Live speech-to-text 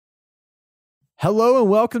Hello and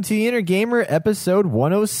welcome to the Inner Gamer episode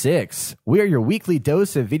 106. We are your weekly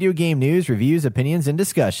dose of video game news, reviews, opinions, and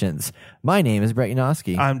discussions. My name is Brett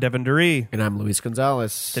Yanofsky. I'm Devin Duree. And I'm Luis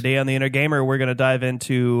Gonzalez. Today on the Inner Gamer, we're going to dive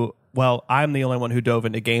into, well, I'm the only one who dove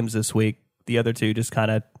into games this week. The other two just kind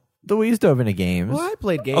of... Luis dove into games. Well, I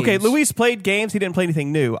played games. Okay, Luis played games. He didn't play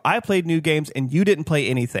anything new. I played new games, and you didn't play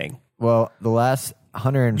anything. Well, the last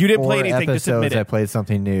 104 You didn't play anything, just admit episodes it. I played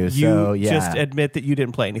something new, You so yeah. just admit that you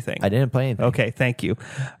didn't play anything. I didn't play anything. Okay, thank you.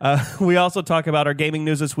 We also talk about our gaming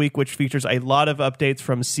news this week, which features a lot of updates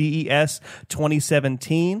from CES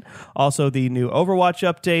 2017, also the new Overwatch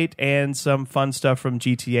update, and some fun stuff from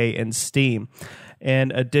GTA and Steam.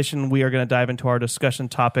 In addition, we are going to dive into our discussion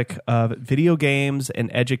topic of video games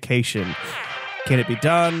and education. Can it be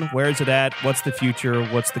done? Where is it at? What's the future?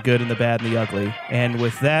 What's the good and the bad and the ugly? And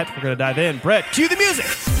with that, we're going to dive in. Brett, cue the music!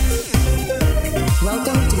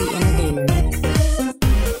 Welcome to the Inner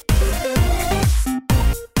Gamer.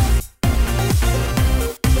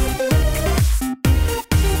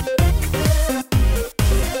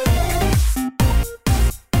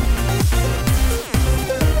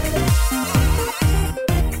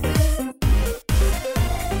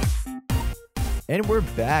 And we're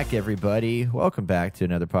back, everybody. Welcome back to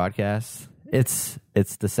another podcast. It's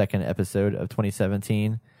the second episode of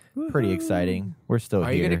 2017. Pretty exciting. We're still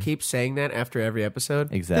Are here. you going to keep saying that after every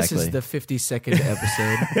episode? Exactly. This is the 52nd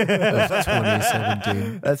episode of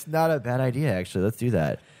 2017. That's not a bad idea, actually. Let's do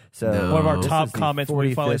that. So No. One of our this top is the comments when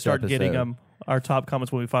we finally 45th start getting episode. them. Our top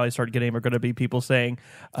comments when we finally start getting them are going to be people saying,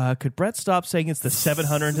 could Brett stop saying it's the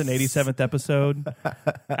 787th episode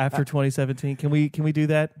after 2017? Can we do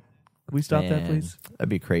that? Can we stop that, Man, please? That'd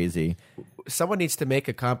be crazy. Someone needs to make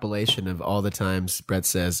a compilation of all the times Brett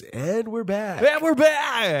says, and we're back. Yeah, we're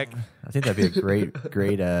back. I think that'd be a great.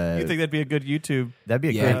 You think that'd be a good YouTube? That'd be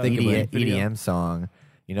a Yeah, I great think it would. EDM song.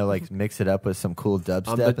 You know, like mix it up with some cool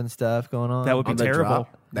dubstep and stuff going on. That would be On the terrible.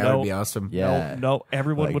 drop? That would be awesome. Yeah. No,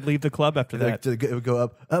 everyone Like- would leave the club after that. It would go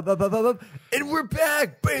up, and we're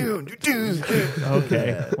back. Boom.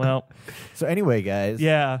 Okay, well, So anyway, guys.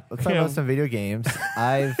 yeah. Let's talk about some video games.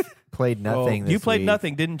 I've played nothing. You this played week.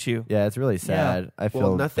 nothing, didn't you? Yeah, it's really sad. I feel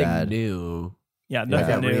Well, nothing bad. new. Yeah, I nothing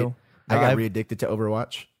got new. I got re-addicted to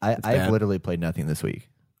Overwatch. I've bad. literally played nothing this week.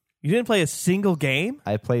 You didn't play a single game?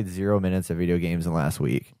 I played 0 minutes of video games in the last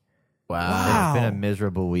week. Wow. It's been a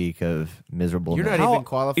miserable week of miserable. You're not How even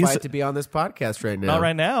qualified is- to be on this podcast right now. Not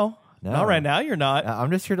right now. No. Not right now, you're not.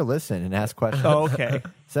 I'm just here to listen and ask questions. Oh, okay.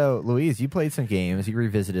 So, Louise, you played some games. You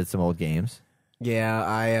revisited some old games. Yeah,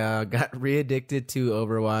 I got re-addicted to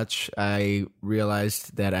Overwatch. I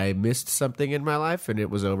realized that I missed something in my life, and it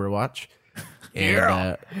was Overwatch.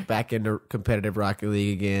 And back into competitive Rocket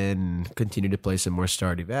League again, continue to play some more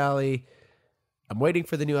Stardew Valley. I'm waiting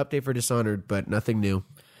for the new update for Dishonored, but nothing new.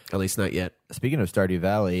 At least not yet. Speaking of Stardew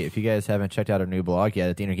Valley, if you guys haven't checked out our new blog yet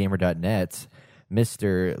at theinnergamer.net,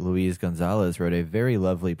 Mr. Luis Gonzalez wrote a very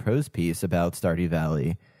lovely prose piece about Stardew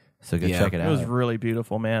Valley. So go Yeah. check it It out. was really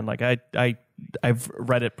beautiful, man. Like I've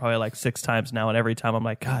read it probably like 6 times now, and every time I'm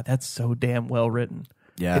like, God, that's so damn well written.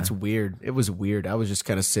 yeah. It's weird. It was weird. I was just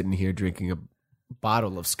kind of sitting here drinking a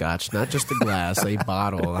bottle of scotch, not just a glass, a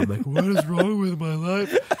bottle. I'm like, what is wrong with my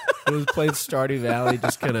life? I was playing Stardew Valley,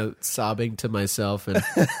 just kind of sobbing to myself, and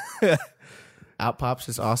out pops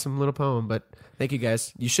this awesome little poem. But thank you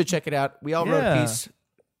guys. You should check it out. We all wrote a Yeah. piece.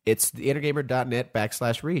 It's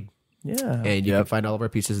theinnergamer.net/read. Yeah. And you can find all of our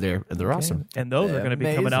pieces there, and they're awesome. And those are going to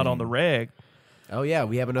be coming out on the reg. Oh, yeah.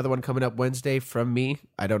 We have another one coming up Wednesday from me.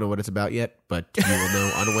 I don't know what it's about yet, but you will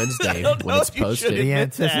know on Wednesday don't when know it's if you should posted. the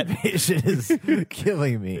admit that. anticipation is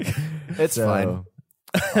killing me. It's fine.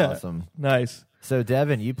 Awesome. Nice. So,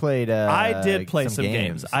 Devin, you played I did play some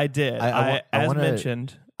games. I did. I As wanna-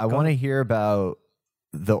 mentioned. I want to hear about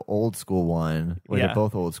the old school one. Well, Yeah. they're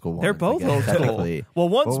both old school ones. They're I both guess, old school. technically. Well,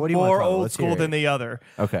 one's what do you wanna more talk about? old Let's school hear than it. the other.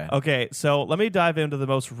 Okay. Okay, so let me dive into the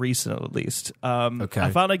most recent at least. Okay.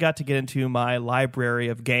 I finally got to get into my library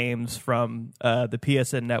of games from the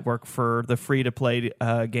PSN network for the free-to-play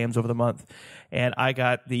games over the month. And I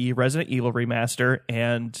got the Resident Evil remaster,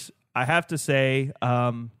 and I have to say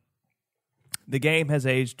the game has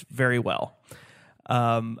aged very well,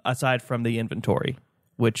 aside from the inventory,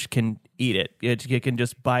 which can eat it. It can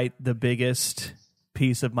just bite the biggest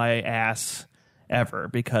piece of my ass ever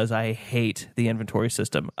because I hate the inventory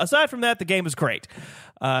system. Aside from that, the game is great.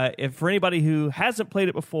 If for anybody who hasn't played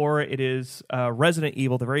it before, it is Resident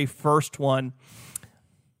Evil, the very first one.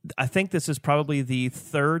 I think this is probably the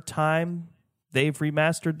third time they've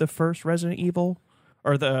remastered the first Resident Evil,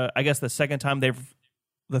 or the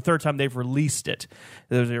third time they've released it.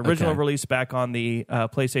 There was the original release back on the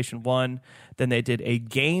PlayStation 1. Then they did a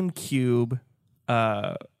GameCube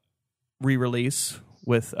re-release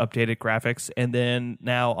with updated graphics, and then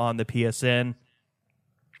now on the PSN,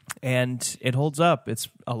 and it holds up. It's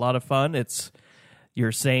a lot of fun. It's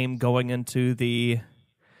your same going into the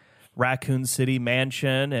Raccoon City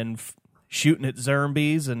mansion and shooting at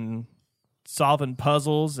zombies and solving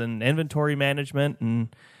puzzles and inventory management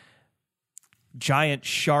and giant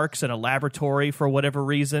sharks in a laboratory for whatever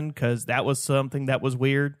reason, because that was something that was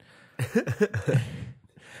weird.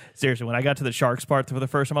 Seriously, when I got to the sharks part for the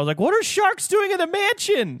first time, I was like, what are sharks doing in a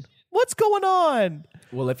mansion? What's going on?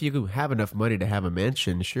 Well, if you have enough money to have a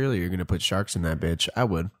mansion, surely you're going to put sharks in that bitch. I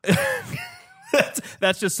would.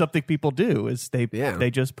 That's just something people do, is they Yeah.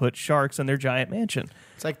 just put sharks in their giant mansion.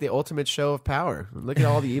 It's like the ultimate show of power. Look at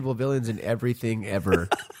all the evil villains in everything ever.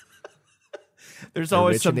 There's They're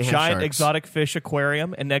always rich some and they have giant sharks. exotic fish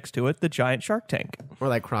aquarium, and next to it, the giant shark tank. Or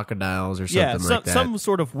like crocodiles or Yeah, something like that. some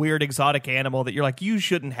sort of weird exotic animal that you're like, you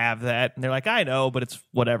shouldn't have that. And they're like, I know, but it's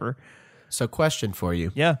whatever. So question for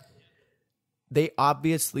you. Yeah. They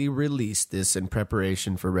obviously released this in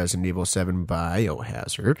preparation for Resident Evil 7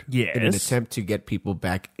 Biohazard. Yes. In an attempt to get people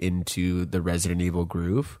back into the Resident Evil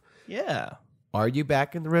groove. Yeah. Are you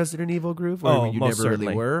back in the Resident Evil groove? Or Oh, you most never really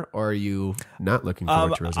certainly. were? Or are you not looking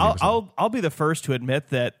forward to Resident Evil 7? I'll be the first to admit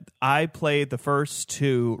that I played the first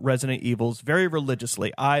two Resident Evils very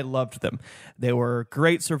religiously. I loved them. They were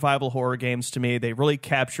great survival horror games to me. They really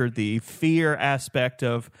captured the fear aspect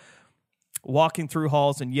of walking through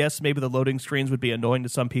halls, and yes, maybe the loading screens would be annoying to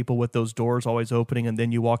some people with those doors always opening and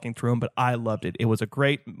then you walking through them, but I loved it. It was a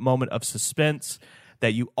great moment of suspense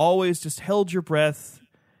that you always just held your breath.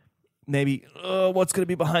 Maybe, what's going to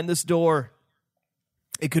be behind this door?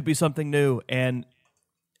 It could be something new. And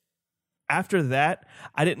after that,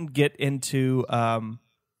 I didn't get into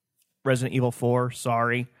Resident Evil 4.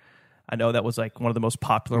 Sorry. I know that was like one of the most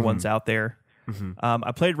popular ones out there.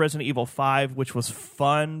 I played Resident Evil 5, which was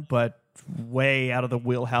fun, but way out of the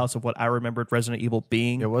wheelhouse of what I remembered Resident Evil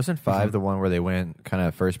being. It wasn't 5 the one where they went kind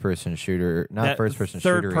of first-person shooter, not That first-person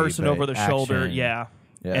shooter, third person over the shoulder. Yeah.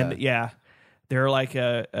 Yeah. And yeah, they're like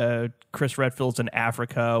Chris Redfield's in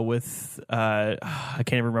Africa with I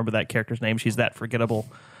can't even remember that character's name. She's that forgettable.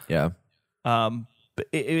 Yeah. But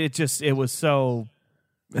it was so.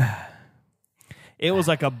 It was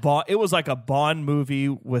like a Bond movie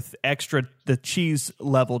with extra the cheese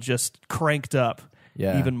level just cranked up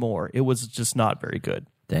even more. It was just not very good.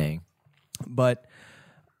 Dang. But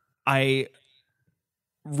I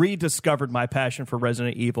rediscovered my passion for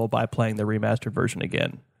Resident Evil by playing the remastered version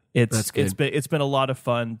again. That's good. It's been a lot of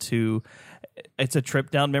fun it's a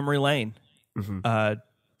trip down memory lane.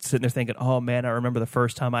 Sitting there thinking, oh man, I remember the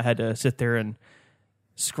first time I had to sit there and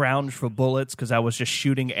scrounge for bullets because I was just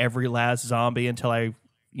shooting every last zombie until I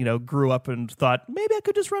grew up and thought maybe I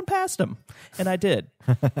could just run past them, and I did.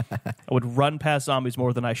 I would run past zombies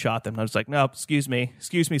more than I shot them. I was like, no, excuse me,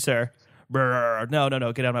 sir. Brr, no,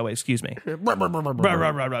 get out of my way. Excuse me. Brr,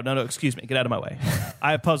 no, excuse me. Get out of my way.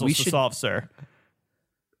 I have puzzles to solve, sir.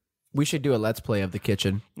 We should do a Let's Play of the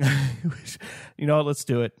kitchen. You know what? Let's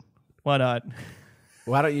do it. Why not?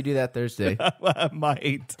 Why don't you do that Thursday? I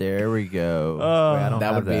might. There we go. Wait, I don't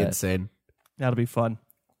That have would be insane. That'll be fun.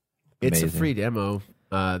 It's a Amazing. free demo.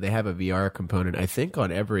 They have a VR component, I think,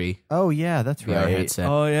 on every Oh, yeah, that's VR right. headset.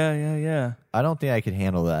 Oh yeah. I don't think I could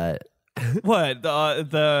handle that. What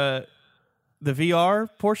the VR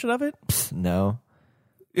portion of it? Psst, no.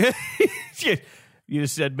 You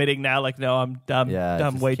just admitting now, like, no, I'm Yeah,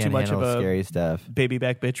 I'm just way can't too much of handle a scary stuff. baby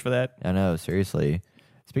back bitch for that. I know, seriously.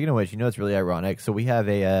 Speaking of which, it's really ironic. So we have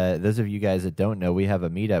those of you guys that don't know, we have a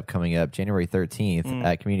meetup coming up January 13th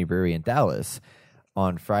at Community Brewery in Dallas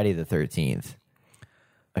on Friday the 13th.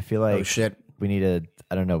 I feel like shit. we need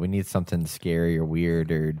we need something scary or weird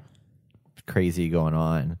or crazy going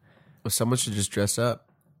on. Well, someone should just dress up.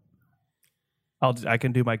 I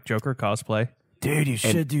can do my Joker cosplay. Dude, you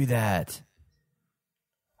should do that.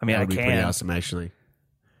 I mean, That I would be pretty can. awesome, actually.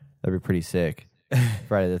 That'd be pretty sick.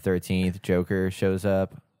 Friday the 13th, Joker shows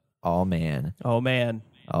up. Oh, man. Oh man.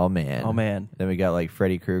 Oh, man. Oh man. Then we got like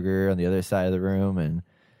Freddy Krueger on the other side of the room. And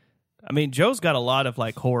I mean, Joe's got a lot of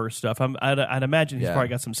like horror stuff. I'd imagine he's Yeah. probably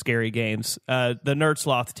got some scary games. The Nerd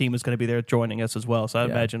Sloth team is going to be there joining us as well, so I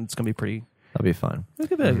imagine it's going to be pretty. that'll be fun.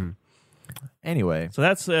 Look at that. Anyway, So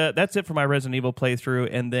that's it for my Resident Evil playthrough,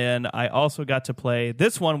 and then I also got to play.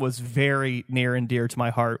 This one was very near and dear to my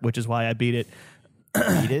heart, which is why I beat it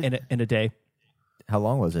in a day, how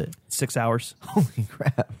long was it? 6 hours. Holy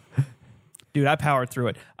crap. Dude, I powered through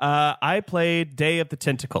it. I played Day of the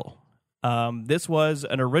Tentacle. This was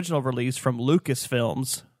an original release from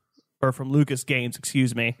Lucasfilms, or from Lucas Games,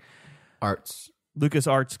 excuse me. Arts. Lucas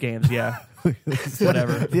Arts Games, yeah.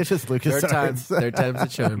 Whatever. It's just LucasArts. Third time's a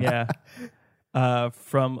charm. Yeah.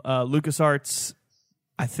 From LucasArts,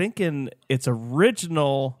 I think in its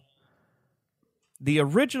original... The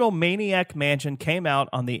original Maniac Mansion came out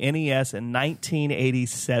on the NES in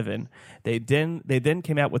 1987. They then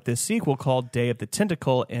came out with this sequel called Day of the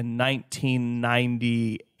Tentacle in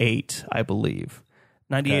 1998, I believe.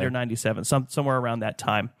 98 or 97, somewhere around that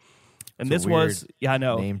time. And this was, I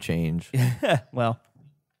know. Name change. Well,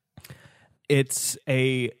 it's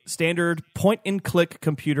a standard point-and-click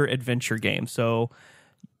computer adventure game. So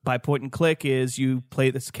by point and click is you play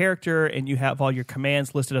this character and you have all your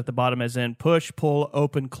commands listed at the bottom as in push, pull,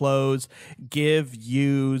 open, close, give,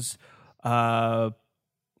 use,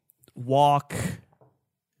 walk,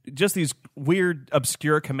 just these weird,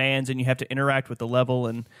 obscure commands, and you have to interact with the level,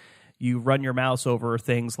 and you run your mouse over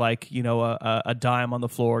things like, a dime on the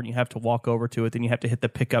floor, and you have to walk over to it, then you have to hit the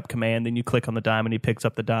pickup command, then you click on the dime and he picks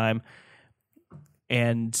up the dime.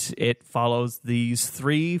 And it follows these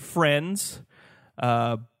three friends,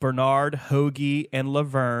 Bernard, Hoagie, and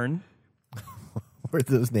Laverne. Where'd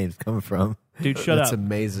those names come from? Dude, shut That's up.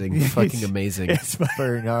 amazing. Fucking amazing.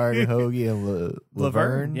 Bernard, Hoagie, and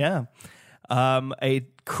Laverne. Yeah. A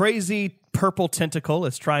crazy purple tentacle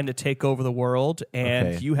is trying to take over the world,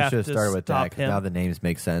 and you have to start with stop that, him. now the names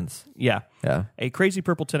make sense. Yeah. Yeah. A crazy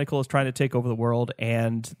purple tentacle is trying to take over the world,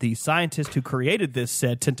 and the scientist who created this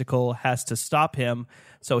said tentacle has to stop him.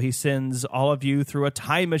 So he sends all of you through a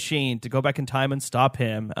time machine to go back in time and stop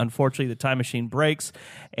him. Unfortunately, the time machine breaks,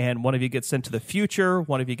 and one of you gets sent to the future,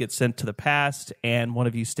 one of you gets sent to the past, and one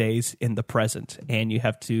of you stays in the present. And you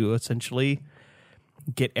have to essentially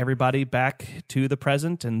get everybody back to the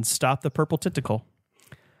present and stop the purple tentacle.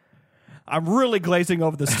 I'm really glazing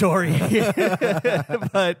over the story,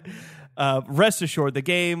 but rest assured, the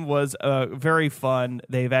game was very fun.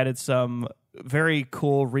 They've added some very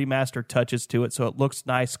cool remastered touches to it, so it looks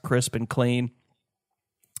nice, crisp, and clean.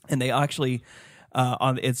 And they actually,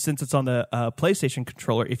 since it's on the PlayStation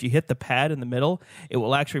controller, if you hit the pad in the middle, it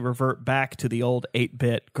will actually revert back to the old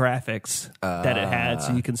 8-bit graphics that it had,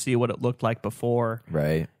 so you can see what it looked like before,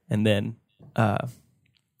 Right. and then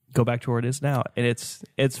go back to where it is now. And it's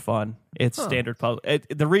fun. It's standard puzzle.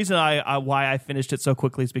 The reason why I finished it so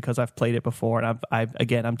quickly is because I've played it before, and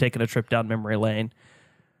I'm taking a trip down memory lane.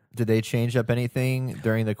 Did they change up anything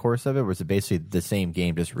during the course of it, or was it basically the same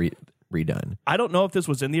game, just redone? I don't know if this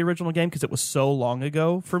was in the original game because it was so long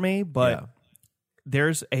ago for me, but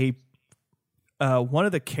there's a one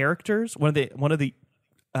of the characters, one of the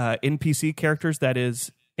NPC characters that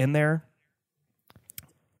is in there.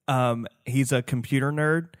 He's a computer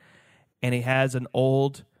nerd, and he has an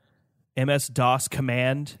old MS-DOS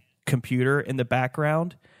command computer in the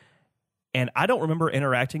background. And I don't remember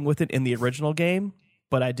interacting with it in the original game,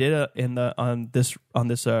 but I did on this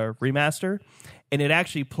remaster, and it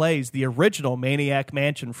actually plays the original Maniac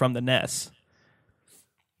Mansion from the NES.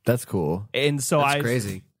 That's cool. And so That's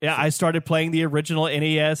crazy. Yeah, I started playing the original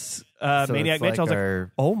NES Maniac Mansion. I was like,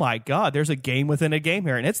 "Oh my god, there's a game within a game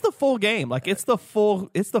here," and it's the full game. Like it's the full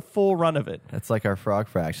run of it. That's like our Frog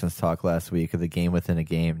Fractions talk last week of the game within a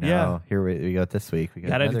game. Now here we go this week. We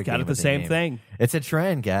got another game it the within a same game. thing. It's a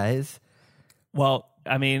trend, guys. Well,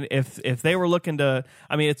 I mean, if they were looking to,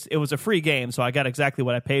 I mean, it was a free game, so I got exactly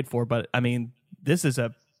what I paid for. But I mean, this is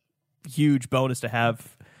a huge bonus to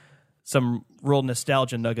have some real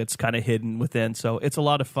nostalgia nuggets kind of hidden within. So it's a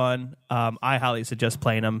lot of fun. I highly suggest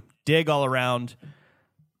playing them. Dig all around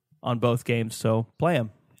on both games, so play them.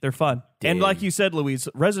 They're fun. And like you said, Louise,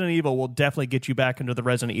 Resident Evil will definitely get you back into the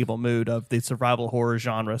Resident Evil mood of the survival horror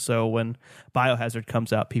genre. So when Biohazard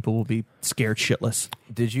comes out, people will be scared shitless.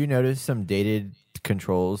 Did you notice some dated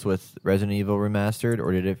controls with Resident Evil Remastered,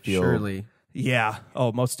 or did it feel... Surely. Yeah.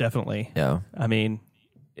 Oh, most definitely. Yeah. I mean,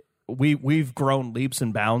 we've grown leaps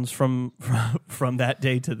and bounds from that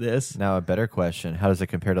day to this. Now, a better question. How does it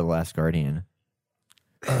compare to The Last Guardian?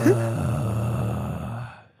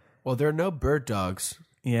 Well, there are no bird dogs.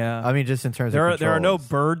 Yeah. I mean, just in terms of controls. There are no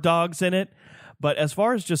bird dogs in it, but as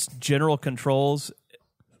far as just general controls,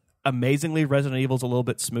 amazingly, Resident Evil's a little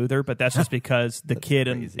bit smoother, but that's just because the kid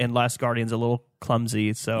in Last Guardian's a little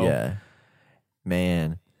clumsy. So Yeah.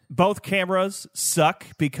 Man. both cameras suck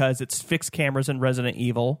because it's fixed cameras in Resident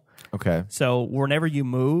Evil. Okay. So whenever you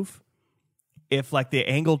move, if like the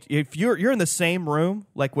angle, if you're in the same room,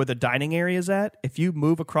 like where the dining area is at, if you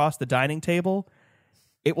move across the dining table,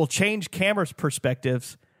 it will change camera's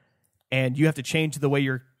perspectives, and you have to change the way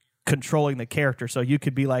you're controlling the character. So you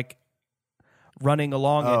could be like running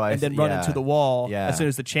along it and then run into the wall as soon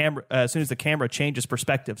as the camera changes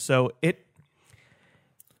perspective. So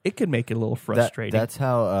it could make it a little frustrating. That's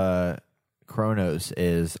how Chronos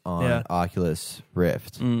is on Yeah. Oculus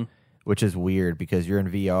Rift, which is weird because you're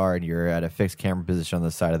in VR and you're at a fixed camera position on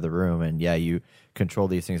the side of the room, and yeah, you control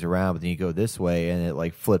these things around, but then you go this way and it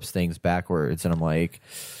like flips things backwards, and I'm like,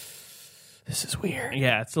 this is weird.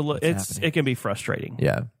 Yeah, it can be frustrating.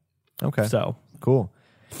 Yeah. Okay. So Cool.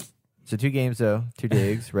 So 2 games though, 2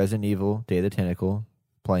 digs: Resident Evil, Day of the Tentacle.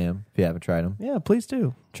 Play them if you haven't tried them. yeah, please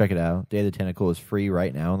do. Check it out. Day of the Tentacle is free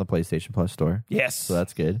right now on the PlayStation Plus store. Yes. So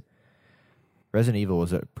that's good. Resident Evil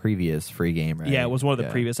was a previous free game, right? Yeah, it was one of the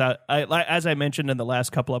previous. As I mentioned in the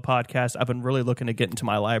last couple of podcasts, I've been really looking to get into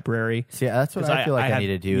my library. See, that's what I feel like I need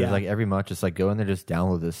to do. yeah. Is like every month, just like go in there, just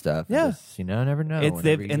download this stuff. Yeah. Just, never know.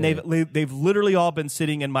 They've literally all been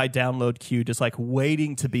sitting in my download queue, just like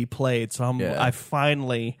waiting to be played. So I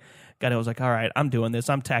finally got it. I was like, all right, I'm doing this.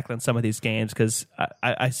 I'm tackling some of these games because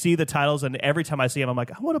I see the titles, and every time I see them, I'm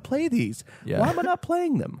like, I want to play these. Yeah. Why am I not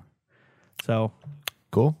playing them? So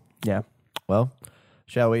Cool. yeah. Well,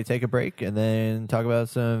 shall we take a break and then talk about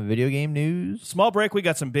some video game news? Small break. We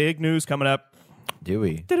got some big news coming up. Do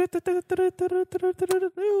we?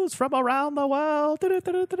 News from around the world.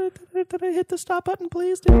 Hit the stop button,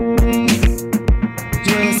 please.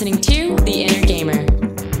 You're listening to The Inner Gamer.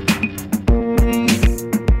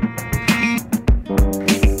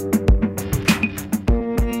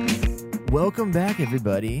 Welcome back,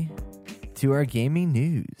 everybody, to our gaming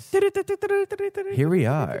news. Here we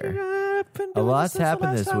are. A lot's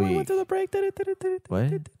happened this week.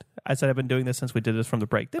 What? I said I've been doing this since we did this from the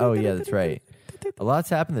break. Oh, yeah, that's right. A lot's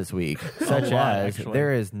happened this week, such lot, as actually.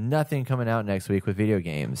 there is nothing coming out next week with video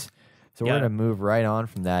games. So we're Yeah. going to move right on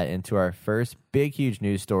from that into our first big, huge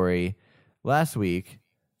news story. Last week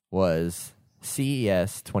was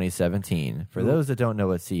CES 2017. For those that don't know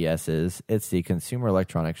what CES is, it's the Consumer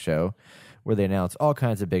Electronics Show where they announce all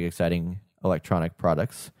kinds of big, exciting electronic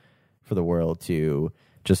products for the world to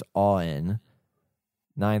just awe in.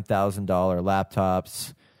 $9,000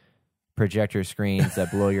 laptops, projector screens that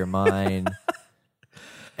blow your mind,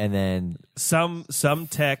 and then Some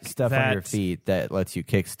tech stuff that, on your feet that lets you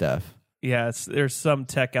kick stuff. Yes, there's some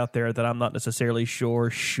tech out there that I'm not necessarily sure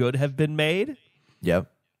should have been made.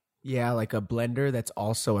 Yep. Yeah, like a blender that's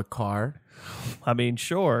also a car. I mean,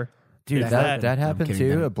 sure. Dude, There's that happened kidding,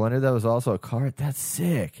 too. man. A blender that was also a car. That's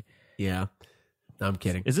sick. Yeah. No, I'm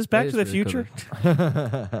kidding. Is this Back It to the really Future? cool.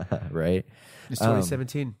 Right? It's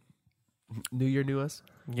 2017. New year, new us.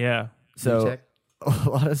 Yeah. So tech. a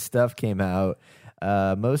lot of stuff came out.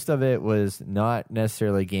 Most of it was not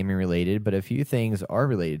necessarily gaming related, but a few things are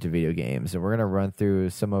related to video games. And we're going to run through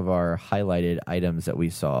some of our highlighted items that we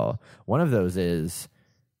saw. One of those is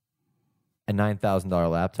a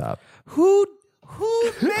 $9,000 laptop. Who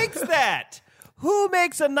makes that? Who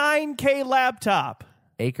makes a 9K laptop?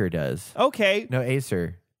 Acer does. Okay. No,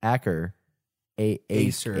 Acer. Acer.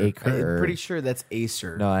 Acer. Acer. I'm pretty sure that's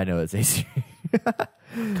Acer. No, I know it's Acer.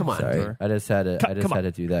 Come on. Sorry. I just had to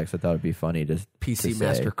do that because I thought it'd be funny to PC to say.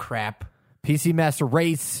 Master crap. PC Master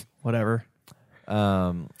Race. Whatever.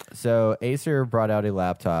 So Acer brought out a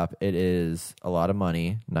laptop. It is a lot of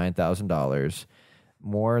money, $9,000,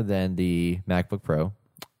 more than the MacBook Pro,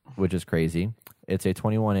 which is crazy. It's a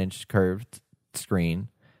 21-inch curved screen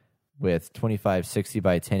with 2560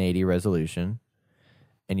 by 1080 resolution,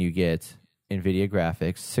 and you get NVIDIA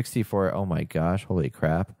graphics, 64. Oh my gosh, holy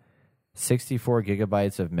crap! 64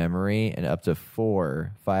 gigabytes of memory and up to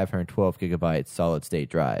 4 512 gigabyte solid state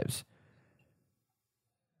drives.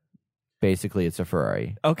 Basically, it's a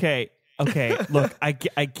Ferrari. Okay. Look, I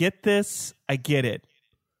get this. I get it.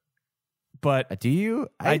 But Do you?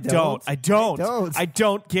 I don't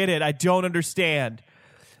get it. I don't understand.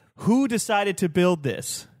 Who decided to build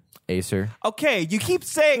this? Acer. Okay, you keep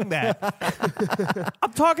saying that.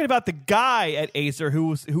 I'm talking about the guy at Acer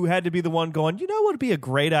who had to be the one going, you know what would be a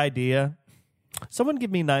great idea? Someone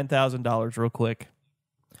give me $9,000 real quick.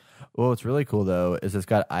 Well, what's really cool, though, is it's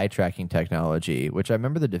got eye tracking technology, which I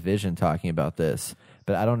remember the Division talking about this,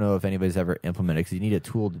 but I don't know if anybody's ever implemented because you need a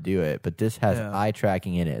tool to do it. But this has eye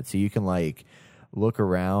tracking in it. So you can, like, look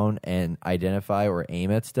around and identify or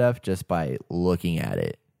aim at stuff just by looking at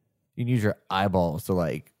it. You can use your eyeballs to,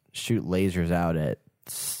 like, shoot lasers out at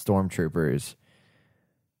stormtroopers.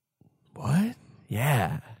 What?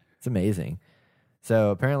 Yeah, it's amazing.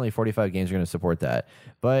 So apparently 45 games are going to support that.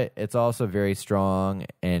 But it's also very strong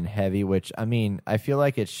and heavy, which, I mean, I feel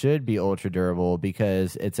like it should be ultra durable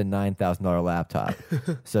because it's a $9,000 laptop.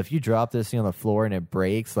 So if you drop this thing on the floor and it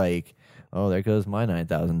breaks, like, oh, there goes my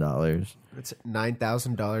 $9,000. It's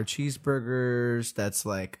 $9,000 cheeseburgers. That's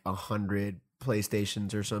like 100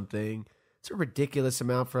 PlayStations or something. It's a ridiculous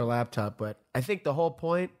amount for a laptop, but I think the whole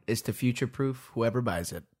point is to future-proof whoever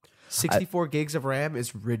buys it. 64 gigs of RAM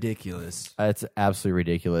is ridiculous. It's absolutely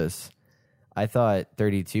ridiculous. I thought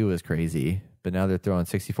 32 was crazy, but now they're throwing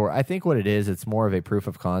 64. I think what it is, it's more of a proof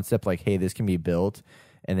of concept, like, hey, this can be built,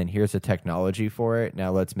 and then here's the technology for it.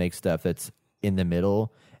 Now let's make stuff that's in the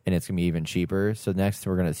middle, and it's going to be even cheaper. So next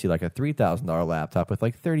we're going to see like a $3,000 laptop with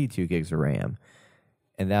like 32 gigs of RAM,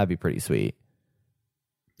 and that would be pretty sweet.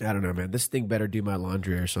 I don't know, man. This thing better do my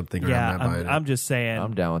laundry or something. Yeah, or I'm not buying it. I'm just saying.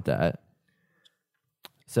 I'm down with that.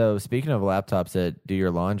 So speaking of laptops that do your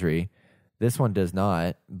laundry, this one does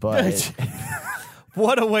not, but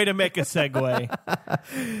What a way to make a segue.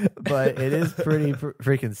 but it is pretty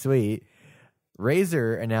freaking sweet.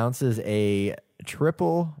 Razer announces a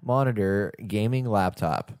triple monitor gaming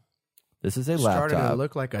laptop. This is a Starting laptop. to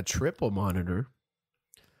look like a triple monitor.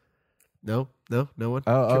 No one.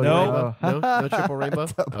 Oh, No. No triple rainbow.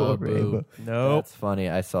 Double rainbow. Nope. That's funny.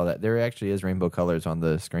 I saw that. There actually is rainbow colors on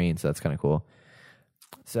the screen, so that's kind of cool.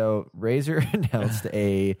 So Razer announced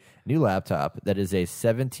a new laptop that is a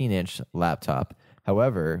 17-inch laptop.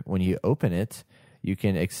 However, when you open it, you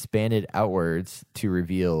can expand it outwards to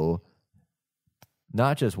reveal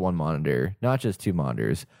not just one monitor, not just two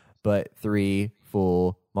monitors, but 3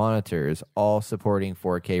 full monitors, all supporting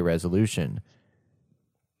 4K resolution,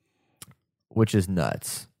 which is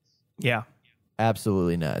nuts. Yeah.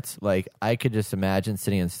 Absolutely nuts. Like, I could just imagine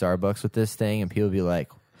sitting in Starbucks with this thing and people be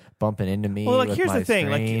like bumping into me. Well, like, with here's my the thing.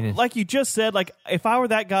 screen. Like you just said, like, if I were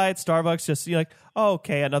that guy at Starbucks, just, like, oh,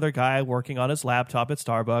 okay, another guy working on his laptop at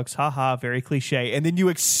Starbucks. Haha, very cliche. And then you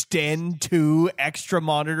extend 2 extra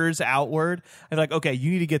monitors outward. And like, okay,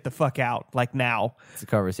 you need to get the fuck out, like, now. It's a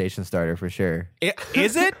conversation starter for sure.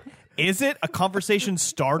 Is it? Is it a conversation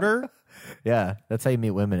starter? Yeah, that's how you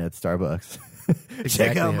meet women at Starbucks. Check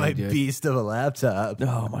Exactly out how my you do it. beast of a laptop.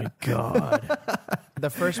 Oh, my God. The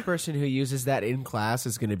first person who uses that in class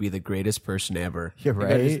is going to be the greatest person ever. You're Like,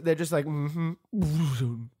 right. they're just like, fucking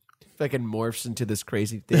morphs into this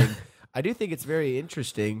crazy thing. I do think it's very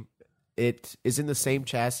interesting. It is in the same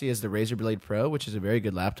chassis as the Razer Blade Pro, which is a very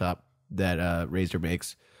good laptop that Razer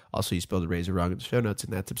makes. Also, you spelled the Razer wrong in the show notes,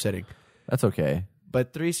 and that's upsetting. That's okay.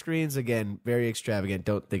 But 3 screens, again, very extravagant.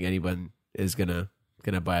 Don't think anyone is gonna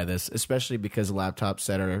buy this, especially because laptops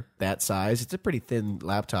that are that size. It's a pretty thin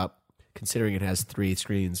laptop, considering it has 3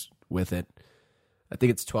 screens with it. I think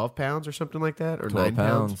it's 12 pounds or something like that, or 12 9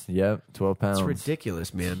 pounds. Yep, 12 pounds. It's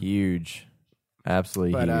ridiculous, man. Huge.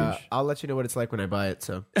 Absolutely But huge. I'll let you know what it's like when I buy it.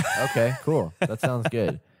 So Okay, cool. That sounds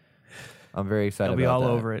good. I'm very excited I'll be about all that.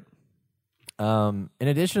 over it. In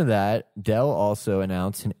addition to that, Dell also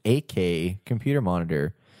announced an 8K computer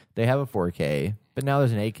monitor. They have a 4K, but now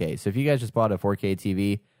there's an 8K. So if you guys just bought a 4K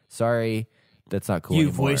TV, sorry, that's not cool You've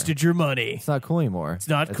anymore. wasted your money. It's not cool anymore. It's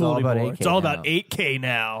not cool all about anymore. 8K It's all now. about 8K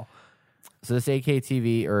now. So this 8K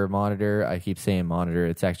TV or monitor, I keep saying monitor.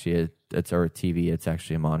 It's actually or TV. It's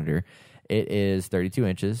actually a monitor. It is 32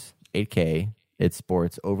 inches, 8K. It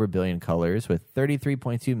sports over 1 billion colors with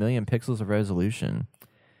 33.2 million pixels of resolution,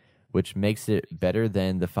 which makes it better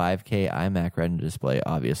than the 5K iMac Retina display,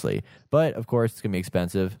 obviously. But, of course, it's going to be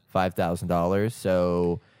expensive, $5,000.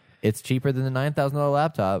 So it's cheaper than the $9,000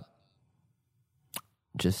 laptop.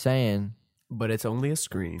 Just saying. but it's only a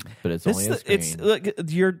screen. But it's only a screen. It's like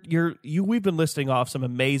we've been listing off some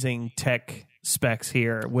amazing tech specs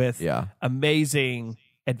here with Yeah. amazing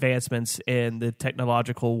advancements in the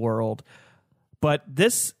technological world. But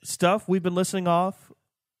this stuff we've been listing off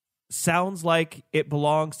sounds like it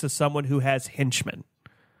belongs to someone who has henchmen.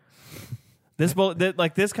 This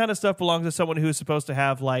kind of stuff belongs to someone who's supposed to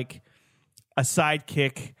have like a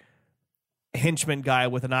sidekick henchman guy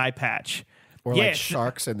with an eye patch. Or Yeah, like it's-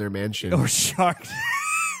 sharks in their mansion. Or sharks.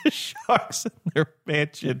 Sharks in their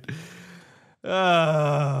mansion.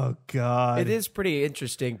 Oh, God. It is pretty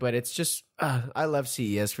interesting, but it's just, I love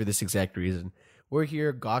CES for this exact reason. We're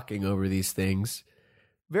here gawking over these things.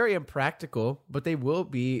 Very impractical, but they will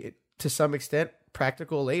be, to some extent,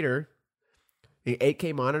 practical later. The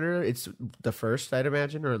 8K monitor, it's the first, I'd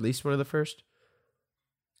imagine, or at least one of the first.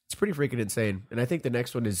 It's pretty freaking insane. And I think the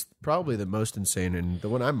next one is probably the most insane and the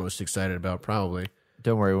one I'm most excited about, probably.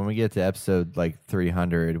 Don't worry, when we get to episode like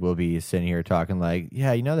 300, we'll be sitting here talking like,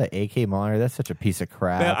 yeah, you know that 8K monitor? That's such a piece of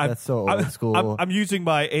crap. Man, That's so old school. I'm using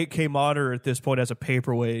my 8K monitor at this point as a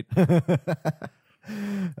paperweight.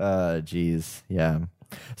 Geez, yeah.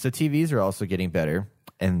 So TVs are also getting better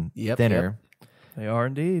and thinner. They are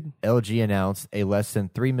indeed. LG announced a less than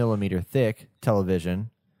 3 millimeter thick television,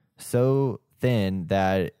 so thin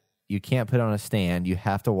that you can't put it on a stand. You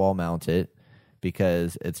have to wall mount it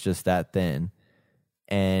because it's just that thin.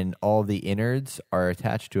 And all the innards are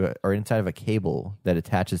attached to it, or inside of a cable that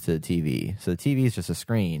attaches to the TV. So the TV is just a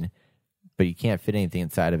screen, but you can't fit anything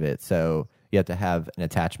inside of it. So you have to have an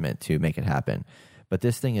attachment to make it happen. But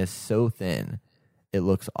this thing is so thin, it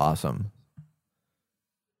looks awesome.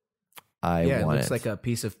 It looks like a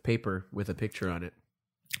piece of paper with a picture on it.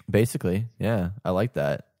 Basically, yeah. I like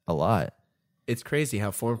that a lot. It's crazy how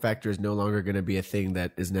form factor is no longer going to be a thing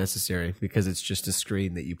that is necessary because it's just a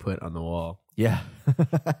screen that you put on the wall. Yeah.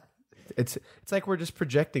 It's like we're just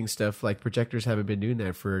projecting stuff. Like projectors haven't been doing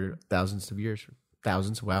that for thousands of years.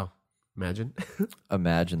 Thousands? Wow. Imagine.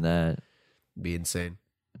 Imagine that. Be insane.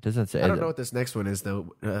 It doesn't say. I don't know what this next one is,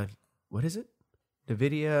 though. What is it?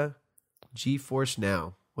 NVIDIA GeForce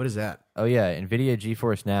Now. What is that? Oh, yeah. NVIDIA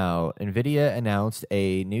GeForce Now. NVIDIA announced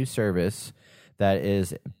a new service that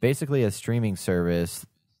is basically a streaming service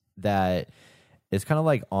that is kind of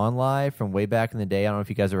like OnLive from way back in the day. I don't know if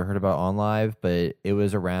you guys ever heard about OnLive, but it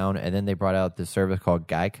was around. And then they brought out this service called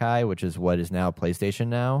Gaikai, which is what is now PlayStation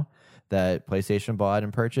Now, that PlayStation bought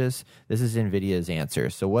and purchased. This is NVIDIA's answer.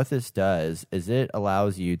 So what this does is it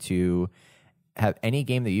allows you to have any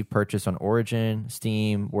game that you've purchased on Origin,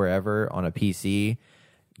 Steam, wherever on a PC,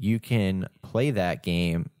 you can play that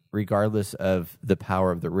game regardless of the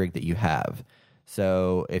power of the rig that you have.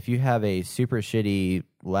 So if you have a super shitty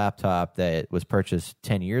laptop that was purchased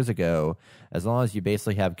 10 years ago, as long as you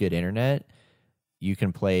basically have good internet, you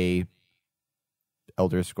can play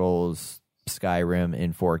Elder Scrolls Skyrim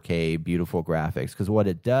in 4K, beautiful graphics. Because what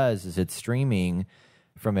it does is it's streaming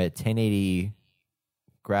from a 1080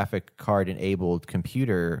 graphic card enabled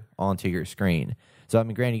computer onto your screen. So I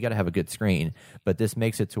mean, granted, you got to have a good screen, but this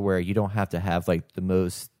makes it to where you don't have to have like the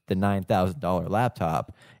 $9,000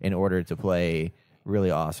 laptop in order to play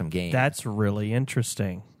really awesome games. That's really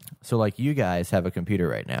interesting. So like you guys have a computer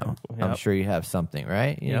right now. Yep. I'm sure you have something,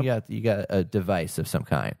 right? You got a device of some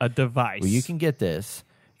kind. A device. Well, you can get this.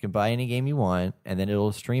 You can buy any game you want, and then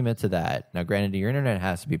it'll stream it to that. Now, granted, your internet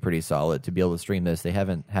has to be pretty solid to be able to stream this. They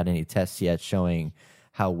haven't had any tests yet showing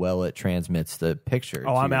how well it transmits the picture.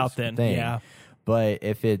 Oh, I'm out then. Thing. Yeah. But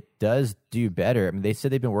if it does do better, I mean, they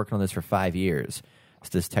said they've been working on this for 5 years. It's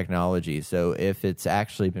this technology. So if it's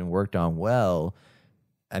actually been worked on well,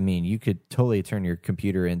 I mean, you could totally turn your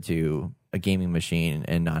computer into a gaming machine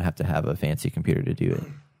and not have to have a fancy computer to do it.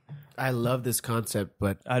 I love this concept,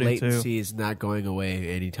 but I do latency too. is not going away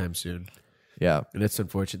anytime soon. Yeah. And it's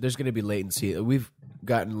unfortunate. There's going to be latency. We've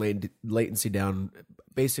gotten latency down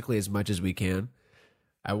basically as much as we can.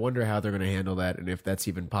 I wonder how they're going to handle that and if that's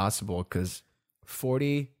even possible, because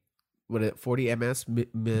 40 ms, milliseconds,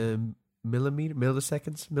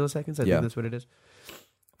 I think that's what it is.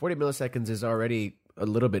 40 milliseconds is already a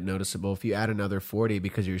little bit noticeable. If you add another 40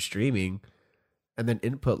 because you're streaming, and then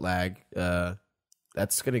input lag,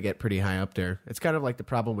 that's going to get pretty high up there. It's kind of like the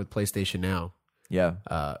problem with PlayStation Now. Yeah.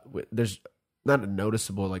 There's not a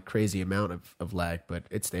noticeable, like, crazy amount of lag, but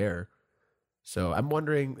it's there. So I'm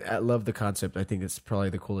wondering, I love the concept. I think it's probably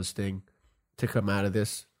the coolest thing to come out of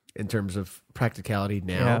this in terms of practicality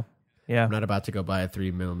now. Yeah. I'm not about to go buy a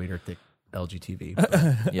 3mm thick LG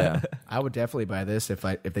TV. Yeah. I would definitely buy this if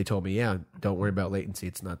they told me, yeah, don't worry about latency.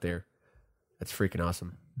 It's not there. That's freaking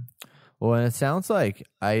awesome. Well, and it sounds like,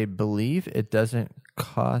 I believe it doesn't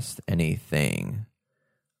cost anything.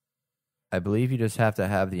 I believe you just have to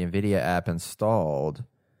have the NVIDIA app installed,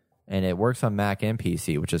 and it works on Mac and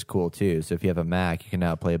PC, which is cool too. So if you have a Mac, you can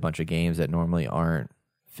now play a bunch of games that normally aren't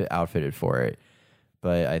outfitted for it.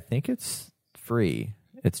 But I think it's free.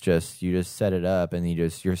 It's just, you just set it up and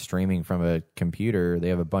you're streaming from a computer. They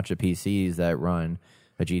have a bunch of PCs that run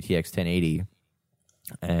a GTX 1080,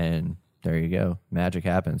 and there you go. Magic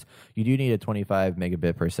happens. You do need a 25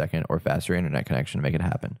 megabit per second or faster internet connection to make it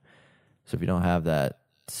happen. So if you don't have that,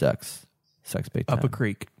 sucks big time. Up a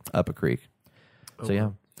creek. So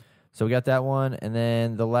yeah. So we got that one. And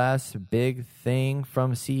then the last big thing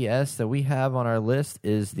from CES that we have on our list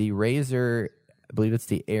is the Razer, I believe it's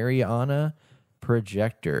the Ariana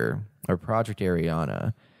projector, or Project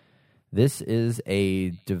Ariana. This is a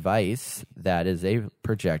device that is a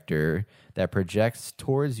projector that projects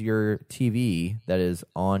towards your TV that is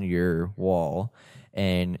on your wall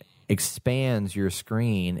and expands your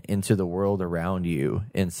screen into the world around you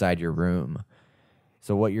inside your room.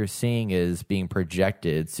 So what you're seeing is being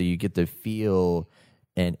projected, so you get the feel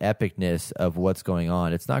and epicness of what's going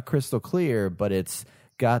on. It's not crystal clear, but it's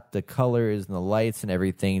got the colors and the lights and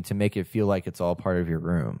everything to make it feel like it's all part of your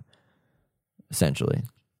room, essentially.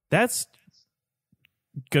 That's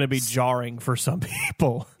going to be jarring for some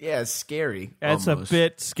people. Yeah, it's scary. It's almost. a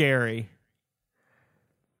bit scary.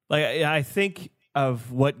 Like, I think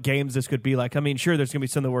of what games this could be like. I mean, sure, there's going to be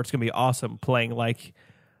some where it's going to be awesome playing, like,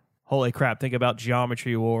 holy crap, think about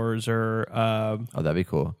Geometry Wars or... Oh, that'd be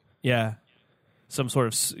cool. Yeah. some sort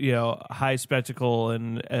of high spectacle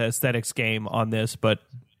and aesthetics game on this, but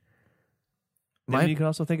maybe you can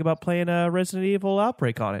also think about playing a Resident Evil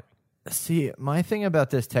Outbreak on it. See, my thing about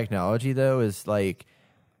this technology though is like,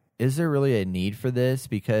 is there really a need for this?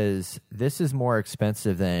 Because this is more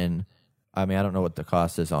expensive than. I mean, I don't know what the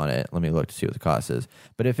cost is on it. Let me look to see what the cost is.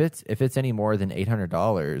 But if it's any more than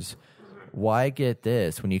 $800, why get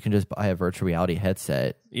this when you can just buy a virtual reality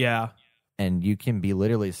headset? Yeah, and you can be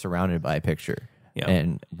literally surrounded by a picture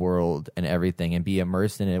and world and everything, and be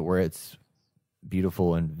immersed in it where it's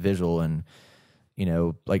beautiful and visual, and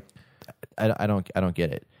like I don't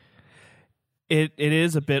get it. It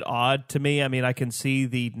is a bit odd to me. I mean, I can see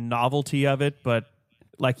the novelty of it, but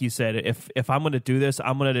like you said, if I'm going to do this,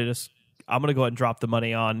 I'm going to go ahead and drop the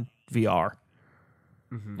money on VR.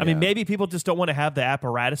 I mean, maybe people just don't want to have the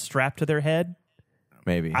apparatus strapped to their head.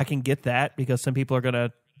 Maybe. I can get that because some people are going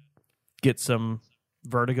to get some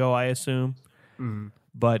vertigo, I assume.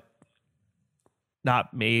 But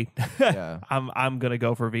not me. Yeah. I'm going to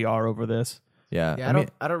go for VR over this. Yeah.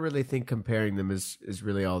 I don't really think comparing them is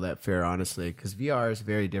really all that fair, honestly, because VR is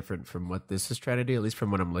very different from what this is trying to do, at least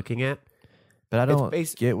from what I'm looking at. But I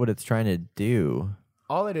don't get what it's trying to do.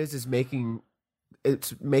 All it is making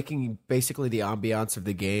basically the ambiance of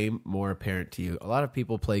the game more apparent to you. A lot of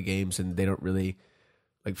people play games and they don't really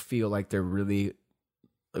feel like they're really,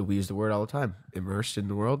 we use the word all the time, immersed in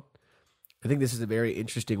the world. I think this is a very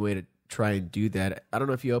interesting way to try and do that. I don't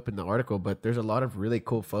know if you opened the article, but there's a lot of really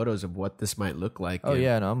cool photos of what this might look like. Oh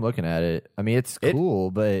yeah, no, I'm looking at it. I mean, it's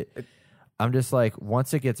cool, but I'm just like,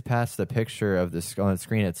 once it gets past the picture of the on the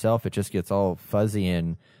screen itself, it just gets all fuzzy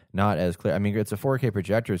and not as clear. I mean, it's a 4K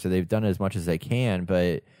projector, so they've done as much as they can,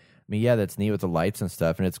 but I mean, yeah, that's neat with the lights and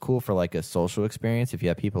stuff, and it's cool for like a social experience if you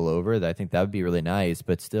have people over. I think that would be really nice,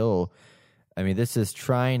 but still, I mean, this is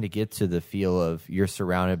trying to get to the feel of you're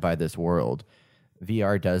surrounded by this world.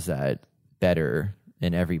 VR does that better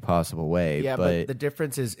in every possible way. Yeah, but the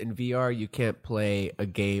difference is in VR, you can't play a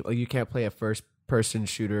game, or you can't play a first-person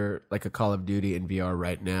shooter like a Call of Duty in VR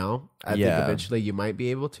right now. I think eventually you might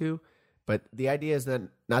be able to. But the idea is that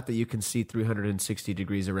not that you can see 360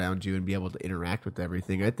 degrees around you and be able to interact with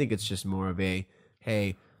everything. I think it's just more of a,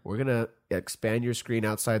 hey, we're going to expand your screen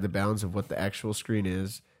outside the bounds of what the actual screen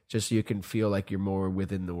is, just so you can feel like you're more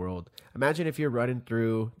within the world. Imagine if you're running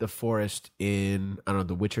through the forest in, I don't know,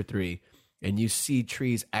 The Witcher 3, and you see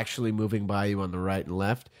trees actually moving by you on the right and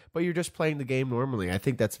left, but you're just playing the game normally. I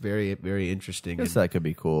think that's very, very interesting. I guess that could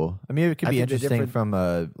be cool. I mean, it could be interesting from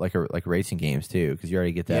like racing games too, because you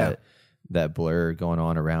already get that blur going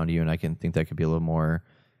on around you, and I can think that could be a little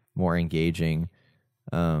more engaging.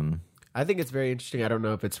 I think it's very interesting. I don't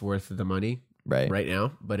know if it's worth the money right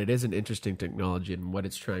now, but it is an interesting technology and what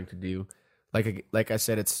it's trying to do. Like I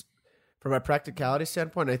said, it's from a practicality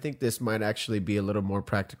standpoint, I think this might actually be a little more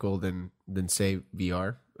practical than say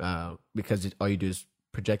VR, because all you do is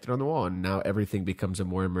project it on the wall, and now everything becomes a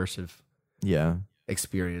more immersive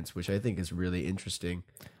experience, which I think is really interesting.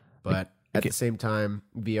 But at the same time,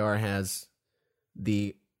 VR has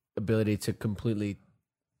the ability to completely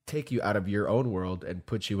take you out of your own world and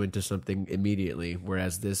put you into something immediately,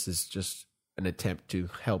 whereas this is just an attempt to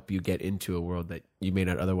help you get into a world that you may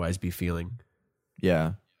not otherwise be feeling.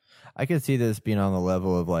 Yeah. I could see this being on the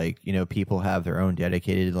level of people have their own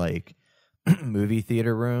dedicated movie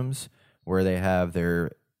theater rooms where they have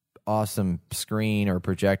their awesome screen or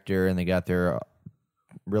projector, and they got their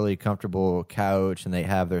really comfortable couch, and they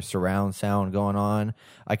have their surround sound going on.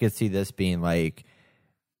 I could see this being like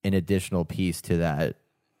an additional piece to that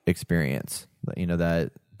experience.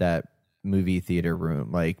 That movie theater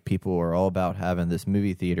room. Like, people are all about having this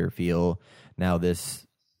movie theater feel. Now this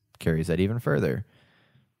carries that even further.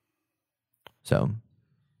 So,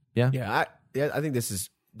 yeah. I think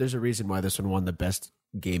there's a reason why this one won the best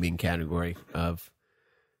gaming category of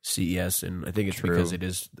CES, and I think it's because it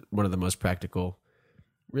is one of the most practical,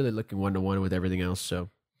 really looking one-to-one with everything else. So,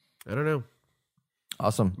 I don't know.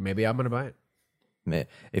 Awesome. Maybe I'm going to buy it.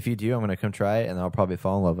 If you do, I'm going to come try it, and I'll probably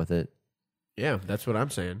fall in love with it. Yeah, that's what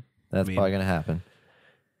I'm saying. That's probably going to happen.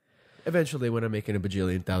 Eventually, when I'm making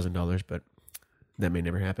 $1,000,000, but that may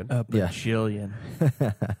never happen. A bajillion.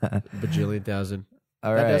 Bajillion thousand.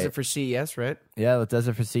 All that right. does it for CES, right? Yeah, that does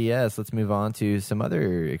it for CES. Let's move on to some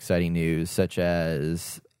other exciting news, such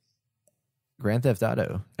as Grand Theft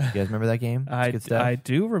Auto. You guys remember that game? It's good stuff. I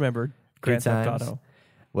do remember Grand Theft times. Auto.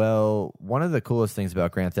 Well, one of the coolest things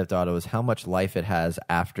about Grand Theft Auto is how much life it has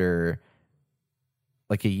after,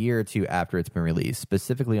 like, a year or two after it's been released,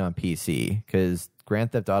 specifically on PC, because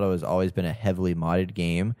Grand Theft Auto has always been a heavily modded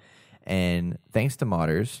game, and thanks to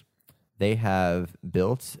modders, they have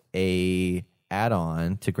built a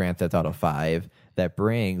add-on to Grand Theft Auto 5 that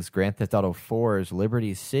brings Grand Theft Auto 4's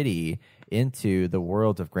Liberty City into the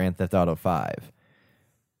world of Grand Theft Auto 5.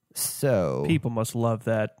 So People must love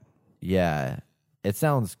that. yeah, it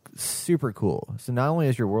sounds super cool. So not only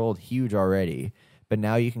is your world huge already, but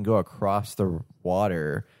now you can go across the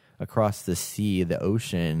water, across the sea, the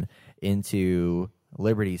ocean, into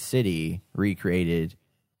Liberty City, recreated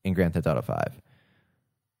in Grand Theft Auto 5.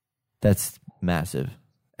 That's massive.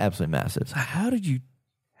 Absolutely massive. So how do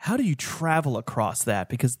you travel across that?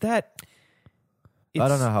 Because I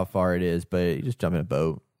don't know how far it is, but you just jump in a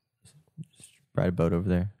boat. Just ride a boat over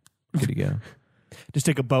there. Good to go. Just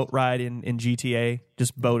take a boat ride in GTA.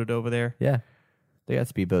 Just boat it over there. Yeah. They got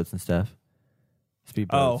speedboats and stuff.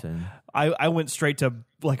 Speedboats and I went straight to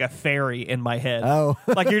like a ferry in my head. oh,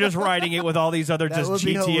 Like you're just riding it with all these other that just would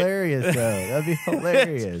be GTA. hilarious, though. That'd be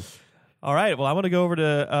hilarious. All right. Well, I'm going to go over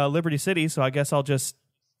to Liberty City, so I guess I'll just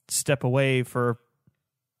step away for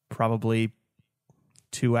probably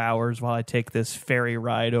 2 hours while I take this ferry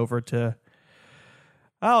ride over to.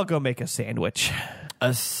 I'll go make a sandwich.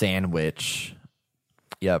 A sandwich.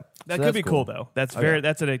 Yep. That So could that's be cool though. That's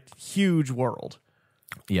That's in a huge world.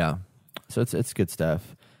 Yeah. So it's good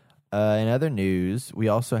stuff. In other news, we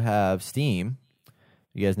also have Steam.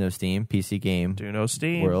 You guys know Steam, PC game Do no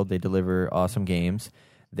Steam. world. They deliver awesome games.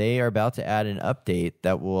 They are about to add an update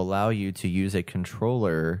that will allow you to use a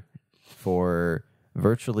controller for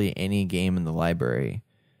virtually any game in the library.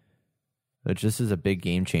 Which this is a big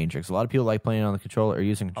game changer because a lot of people like playing on the controller or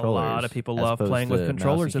using A controllers. lot of people as love opposed playing to with mouse and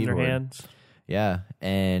controllers in their keyboard. hands. Yeah,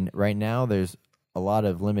 and right now there's a lot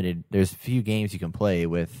of limited. There's a few games you can play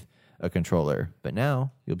with a controller, but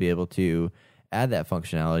now you'll be able to add that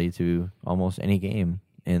functionality to almost any game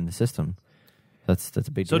in the system. That's a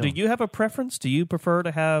big So deal. do you have a preference? Do you prefer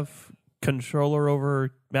to have controller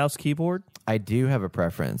over mouse keyboard? I do have a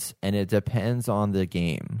preference, and it depends on the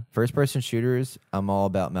game. First-person shooters, I'm all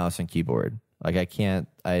about mouse and keyboard. Like I can't.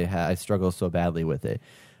 I struggle so badly with it.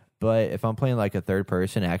 But if I'm playing like a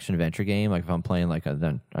third-person action-adventure game, like if I'm playing like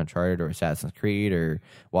an Uncharted or Assassin's Creed or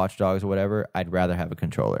Watch Dogs or whatever, I'd rather have a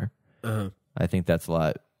controller. I think that's a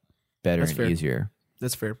lot better That's and fair. easier.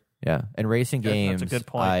 That's fair. Yeah, and racing That's a games, good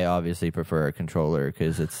point. I obviously prefer a controller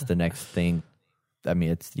because it's the next thing. I mean,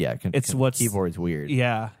 It's what's- keyboard's weird.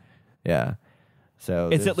 Yeah. Yeah. So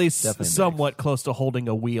It's there's at least definitely a mix. somewhat close to holding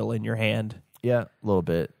a wheel in your hand. Yeah, a little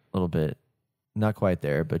bit. Not quite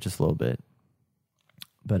there, but just a little bit.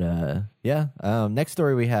 But yeah. Next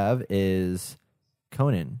story we have is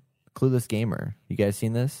Conan, Clueless Gamer. You guys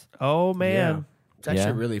seen this? Oh, man. It's actually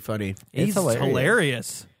Yeah. really funny. He's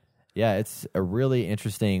hilarious. Yeah, it's a really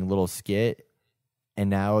interesting little skit, and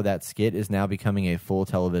now that skit is now becoming a full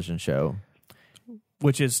television show.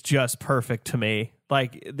 Which is just perfect to me.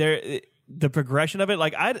 Like the progression of it.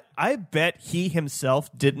 Like I bet he himself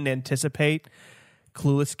didn't anticipate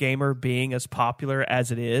Clueless Gamer being as popular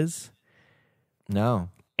as it is. No.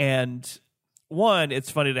 And one, it's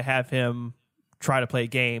funny to have him try to play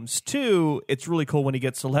games. Two, it's really cool when he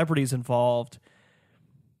gets celebrities involved.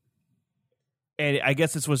 And I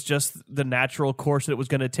guess this was just the natural course that it was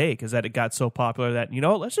going to take, is that it got so popular that,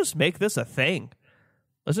 let's just make this a thing.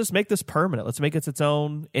 Let's just make this permanent. Let's make it its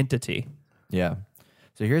own entity. Yeah.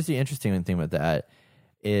 So here's the interesting thing with that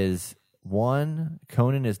is, one,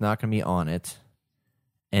 Conan is not going to be on it.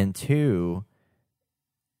 And two,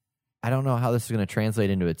 I don't know how this is going to translate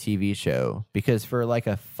into a TV show, because for like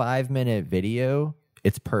a 5-minute video,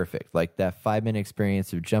 it's perfect. Like that 5-minute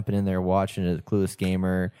experience of jumping in there, watching a Clueless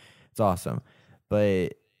Gamer, it's awesome.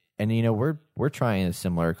 But, and we're trying a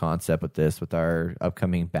similar concept with this, with our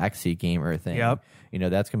upcoming Backseat Gamer thing. Yep.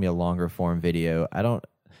 That's going to be a longer form video.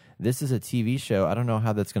 This is a TV show. I don't know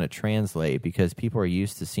how that's going to translate, because people are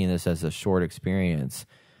used to seeing this as a short experience.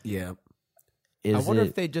 Yeah. I wonder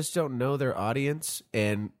if they just don't know their audience.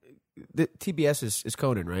 And the TBS is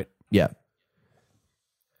Conan, right? Yeah.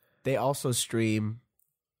 They also stream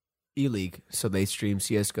E-League, so they stream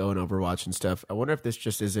CSGO and Overwatch and stuff. I wonder if this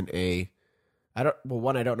just isn't I don't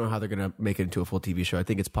know how they're going to make it into a full TV show. I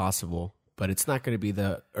think it's possible, but it's not going to be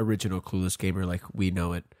the original Clueless Gamer like we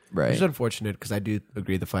know it. Right. Which is unfortunate, because I do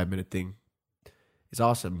agree the 5-minute thing is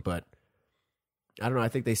awesome, but I don't know. I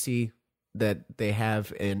think they see that they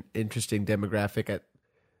have an interesting demographic at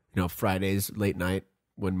Fridays late night,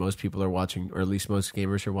 when most people are watching, or at least most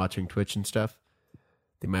gamers are watching Twitch and stuff.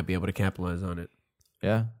 They might be able to capitalize on it.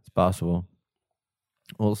 Yeah, it's possible.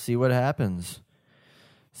 We'll see what happens.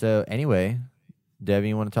 So anyway, Devin,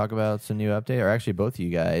 you want to talk about some new update? Or actually both of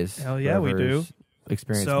you guys. Hell yeah, we do. whoever's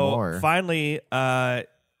experienced So more. finally,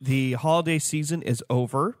 the holiday season is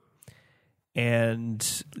over,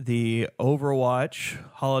 and the Overwatch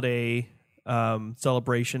holiday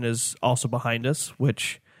celebration is also behind us,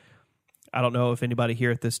 which I don't know if anybody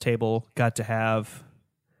here at this table got to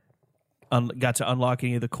unlock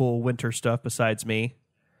any of the cool winter stuff besides me.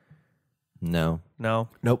 No. No?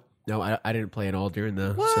 Nope. No, I didn't play it all during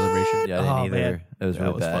the celebration. Yeah, I didn't either. Man. It was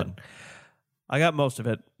really bad. Fun. I got most of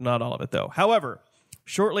it, not all of it, though. However,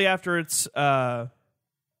 shortly after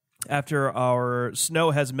after our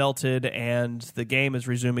snow has melted and the game is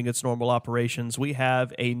resuming its normal operations, we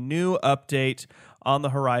have a new update on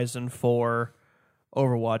the horizon for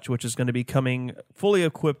Overwatch, which is going to be coming fully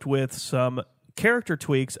equipped with some character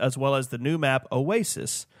tweaks as well as the new map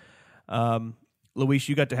Oasis. Luis,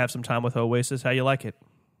 you got to have some time with Oasis. How you like it?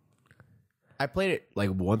 I played it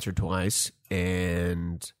like once or twice,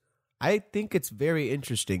 and I think it's very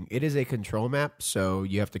interesting. It is a control map, so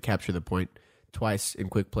you have to capture the point twice in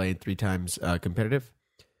quick play and 3 times competitive.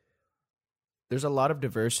 There's a lot of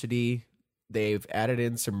diversity. They've added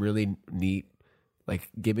in some really neat, like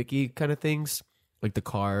gimmicky kind of things, like the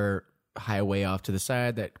car highway off to the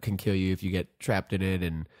side that can kill you if you get trapped in it,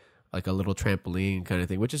 and like a little trampoline kind of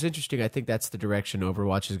thing, which is interesting. I think that's the direction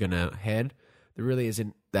Overwatch is going to head. There really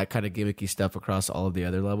isn't that kind of gimmicky stuff across all of the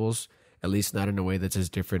other levels, at least not in a way that's as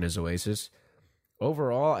different as Oasis.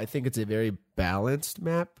 Overall, I think it's a very balanced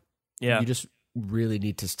map. Yeah. You just really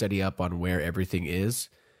need to study up on where everything is.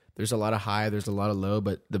 There's a lot of high, there's a lot of low,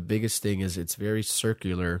 but the biggest thing is it's very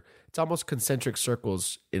circular. It's almost concentric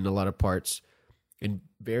circles in a lot of parts, and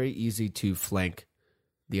very easy to flank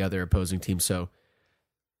the other opposing team. So,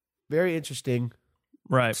 very interesting.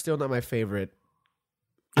 Right. Still not my favorite.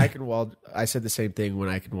 Eichenwald, I said the same thing when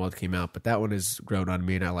Eichenwald came out, but that one has grown on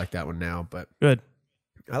me, and I like that one now. But good.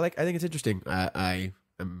 I think it's interesting. I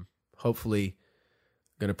am hopefully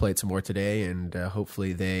going to play it some more today, and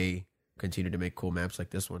hopefully they continue to make cool maps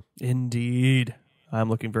like this one. Indeed. I'm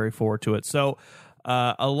looking very forward to it. So,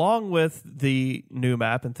 along with the new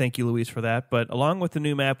map, and thank you, Luis, for that, but along with the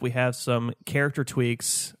new map, we have some character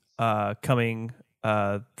tweaks coming,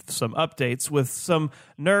 some updates with some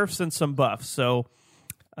nerfs and some buffs. So,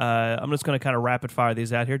 I'm just going to kind of rapid fire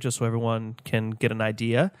these out here just so everyone can get an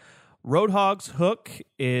idea. Roadhog's hook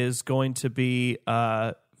is going to be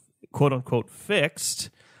quote unquote fixed.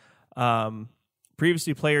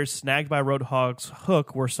 Previously, players snagged by Roadhog's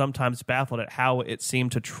hook were sometimes baffled at how it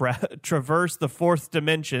seemed to traverse the fourth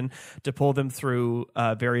dimension to pull them through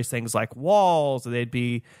various things like walls.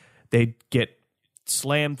 They'd get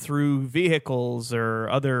slammed through vehicles or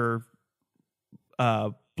other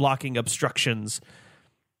blocking obstructions.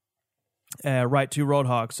 Right to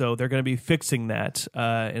Roadhog, so they're going to be fixing that,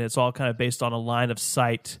 and it's all kind of based on a line of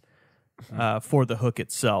sight for the hook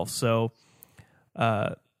itself. So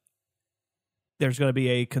there's going to be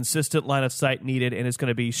a consistent line of sight needed, and it's going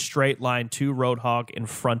to be straight line to Roadhog in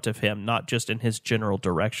front of him, not just in his general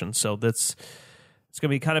direction. So it's going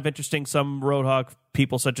to be kind of interesting. Some Roadhog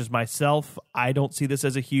people, such as myself, I don't see this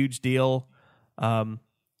as a huge deal.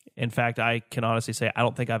 In fact, I can honestly say I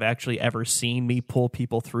don't think I've actually ever seen me pull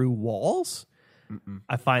people through walls.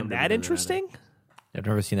 I find that interesting. I've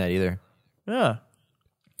never seen that either. Yeah.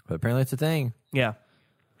 But apparently it's a thing. Yeah.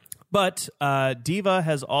 But Diva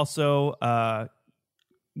has also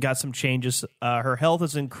got some changes. Her health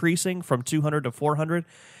is increasing from 200 to 400,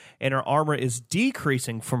 and her armor is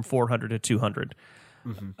decreasing from 400 to 200.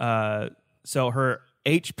 So her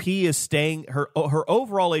HP is staying, her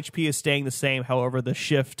overall HP is staying the same. However, the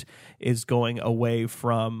shift is going away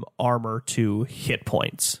from armor to hit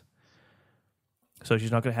points. So she's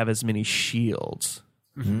not going to have as many shields.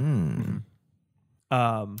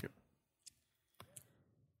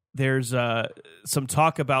 There's some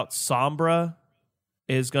talk about Sombra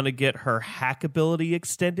is going to get her hack ability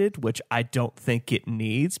extended, which I don't think it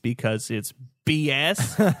needs because it's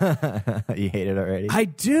BS. You hate it already? I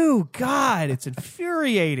do. God, it's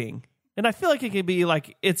infuriating. And I feel like it can be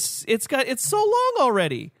like it's so long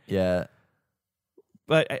already. Yeah.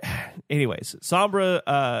 But anyways,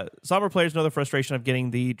 Sombra players know the frustration of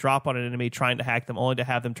getting the drop on an enemy, trying to hack them, only to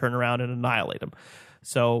have them turn around and annihilate them.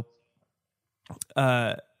 So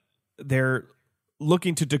they're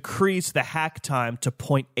looking to decrease the hack time to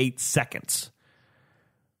 0.8 seconds,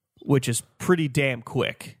 which is pretty damn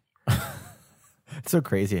quick. It's so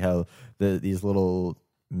crazy how these little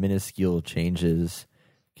minuscule changes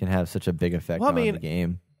can have such a big effect on the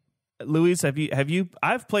game. Luis, have you?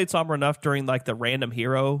 I've played Sombra enough during like the random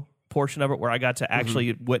hero portion of it where I got to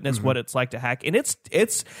actually witness what it's like to hack, and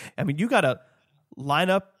it's. I mean, you got to line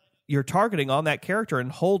up your targeting on that character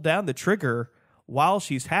and hold down the trigger while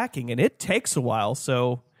she's hacking, and it takes a while.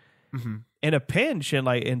 So, in a pinch and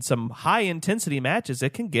like in some high intensity matches,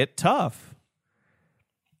 it can get tough.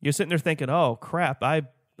 You're sitting there thinking, "Oh crap! I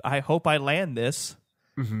hope I land this.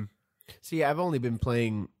 See, I've only been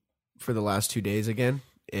playing for the last 2 days again,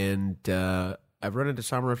 and I've run into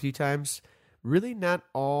Summer a few times. Really not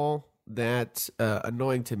all that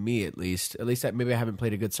annoying to me, at least. At least maybe I haven't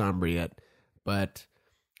played a good Sombra yet. But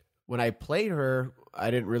when I played her,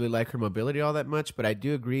 I didn't really like her mobility all that much, but I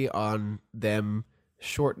do agree on them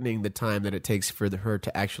shortening the time that it takes for her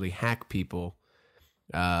to actually hack people.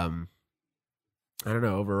 I don't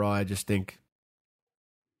know. Overall, I just think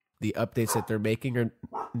the updates that they're making are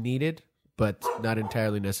needed, but not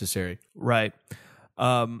entirely necessary. Right.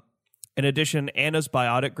 In addition, Anna's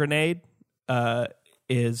biotic grenade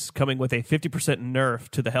is coming with a 50% nerf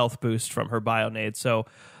to the health boost from her Bionade. So,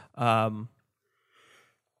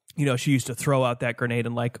 she used to throw out that grenade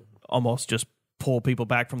and like almost just pull people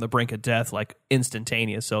back from the brink of death, like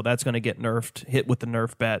instantaneous. So that's going to get nerfed, hit with the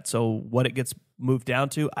nerf bet. So what it gets moved down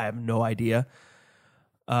to, I have no idea.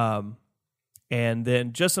 And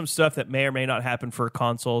then just some stuff that may or may not happen for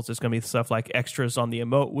consoles. There's going to be stuff like extras on the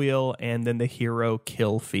emote wheel and then the hero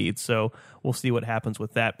kill feed. So we'll see what happens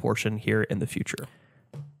with that portion here in the future.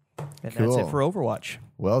 And Cool. That's it for Overwatch.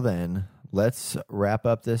 Well, then, let's wrap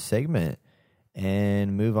up this segment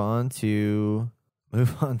and move on to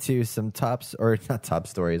some not top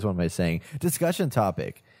stories. What am I saying? Discussion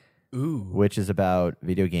topic. Ooh. Which is about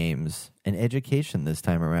video games and education this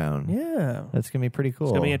time around. Yeah. That's going to be pretty cool.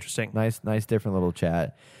 It's going to be interesting. Nice, different little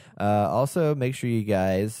chat. Also, make sure you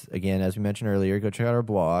guys, again, as we mentioned earlier, go check out our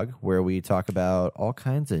blog where we talk about all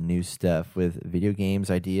kinds of new stuff with video games,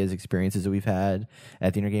 ideas, experiences that we've had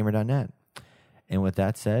at theinnergamer.net. And with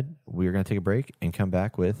that said, we're going to take a break and come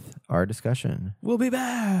back with our discussion. We'll be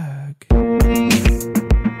back. You're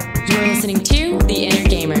listening to The Inner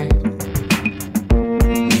Gamer.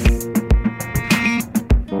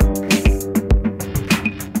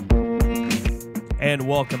 And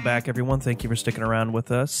welcome back, everyone. Thank you for sticking around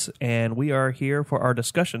with us. And we are here for our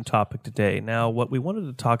discussion topic today. Now, what we wanted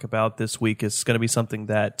to talk about this week is going to be something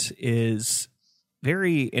that is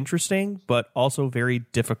very interesting, but also very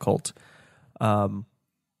difficult.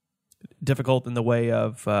 Difficult in the way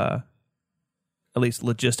of at least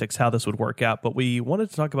logistics, how this would work out. But we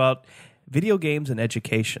wanted to talk about video games and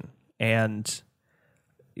education. And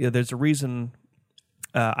there's a reason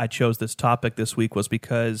I chose this topic this week was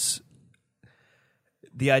because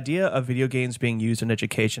the idea of video games being used in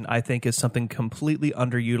education, I think, is something completely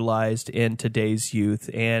underutilized in today's youth,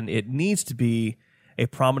 and it needs to be a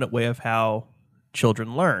prominent way of how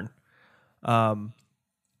children learn.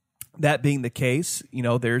 That being the case,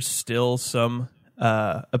 there's still some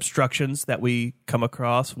obstructions that we come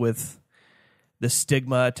across with the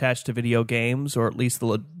stigma attached to video games, or at least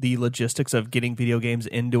the logistics of getting video games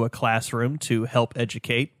into a classroom to help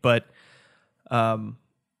educate. But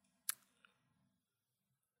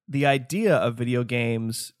the idea of video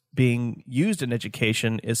games being used in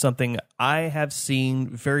education is something I have seen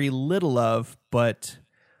very little of, but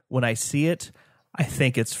when I see it, I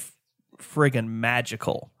think it's friggin'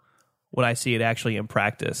 magical when I see it actually in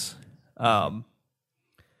practice. And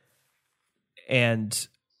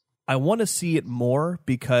I want to see it more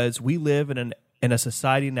because we live in a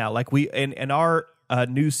society now, like in our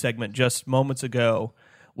news segment just moments ago,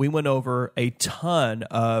 we went over a ton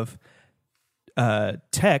of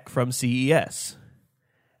tech from CES.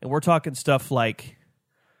 And we're talking stuff like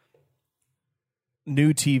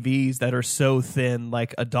new TVs that are so thin,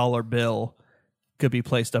 like a dollar bill could be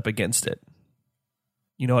placed up against it.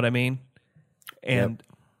 You know what I mean? And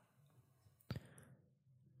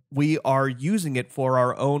we are using it for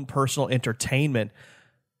our own personal entertainment,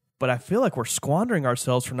 but I feel like we're squandering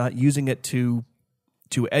ourselves for not using it to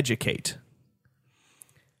educate.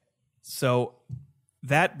 So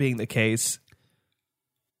that being the case,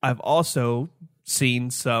 I've also seen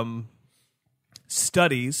some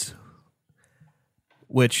studies,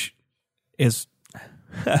 which is,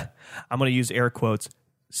 I'm going to use air quotes,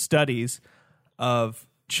 studies of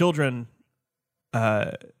children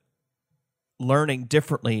learning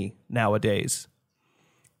differently nowadays.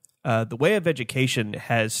 The way of education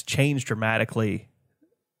has changed dramatically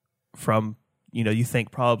from, you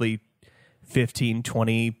think probably 15,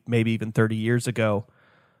 20, maybe even 30 years ago.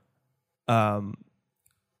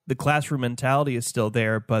 The classroom mentality is still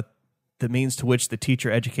there, but the means to which the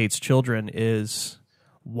teacher educates children is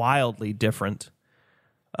wildly different.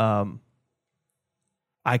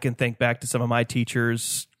 I can think back to some of my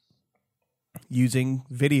teachers using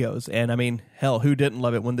videos, and I mean, hell, who didn't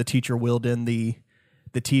love it when the teacher wheeled in the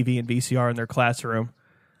TV and VCR in their classroom?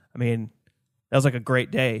 I mean, that was like a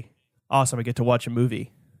great day. Awesome, I get to watch a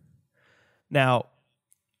movie. Now,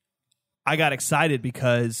 I got excited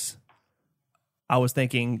because I was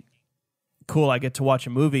thinking, cool, I get to watch a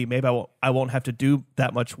movie. Maybe I won't have to do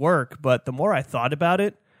that much work. But the more I thought about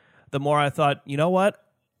it, the more I thought, you know what?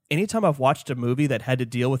 Anytime I've watched a movie that had to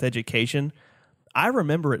deal with education, I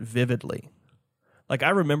remember it vividly. Like, I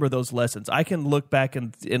remember those lessons. I can look back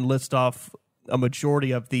and list off a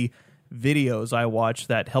majority of the videos I watched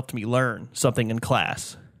that helped me learn something in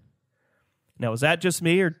class. Now, is that just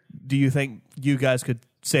me, or do you think you guys could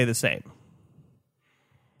say the same?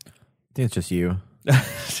 I think it's just you.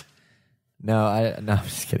 No, I'm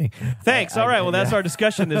just kidding. Thanks. All right. Well, that's our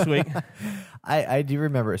discussion this week. I do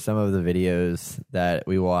remember some of the videos that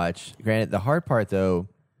we watched. Granted, the hard part, though,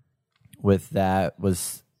 with that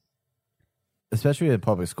was, especially in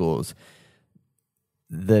public schools,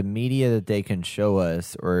 the media that they can show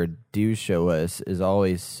us or do show us is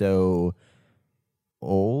always so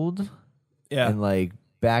old. Yeah. And like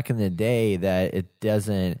back in the day that it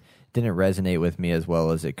didn't resonate with me as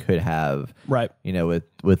well as it could have. Right. You know,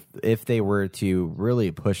 with if they were to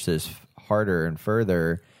really push this harder and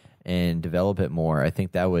further and develop it more, I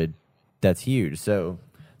think that's huge. So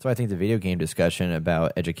I think the video game discussion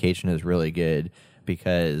about education is really good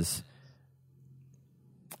because,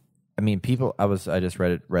 I mean, I just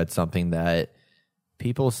read something that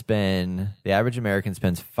the average American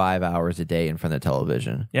spends 5 hours a day in front of the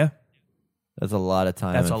television. Yeah. That's a lot of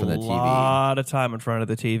time in front of the TV. That's a lot of time in front of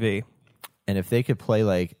the TV. And if they could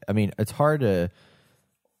play it's hard to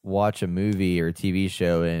watch a movie or a TV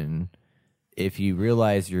show, and if you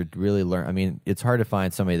realize you're really it's hard to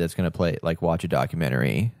find somebody that's going to watch a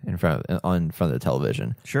documentary in front of the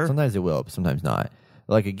television. Sure. Sometimes it will, but sometimes not.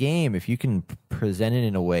 Like a game, if you can present it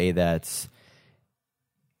in a way that's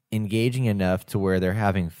engaging enough to where they're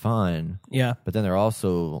having fun, yeah, but then they're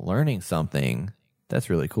also learning something, that's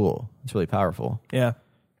really cool. It's really powerful. Yeah.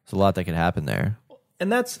 There's a lot that can happen there. And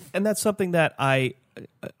that's something that I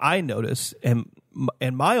notice in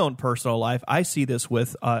my own personal life. I see this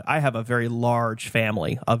with I have a very large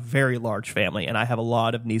family, and I have a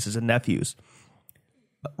lot of nieces and nephews,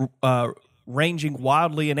 ranging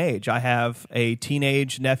wildly in age. I have a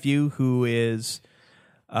teenage nephew who is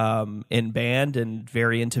in band and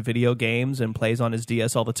very into video games and plays on his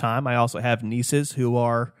DS all the time. I also have nieces who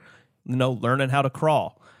are, learning how to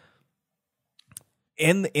crawl.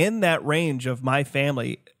 In that range of my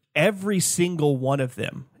family, every single one of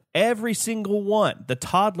them, the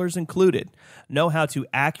toddlers included, know how to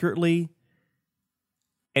accurately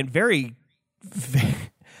and very,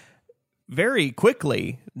 very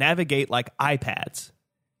quickly navigate like iPads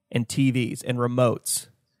and TVs and remotes.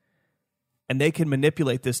 And they can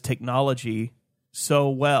manipulate this technology so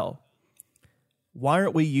well. Why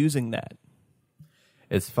aren't we using that?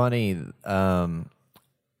 It's funny,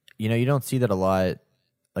 you don't see that a lot,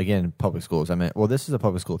 again, public schools. This is a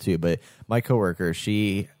public school too, but my coworker,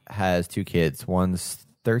 she has two kids. One's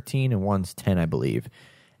 13 and one's 10, I believe.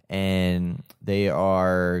 And they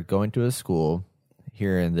are going to a school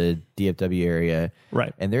here in the DFW area.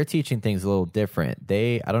 Right. And they're teaching things a little different.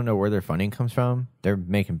 I don't know where their funding comes from. They're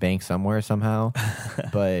making bank somewhere somehow.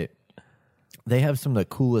 But they have some of the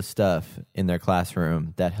coolest stuff in their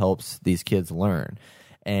classroom that helps these kids learn.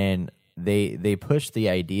 And they push the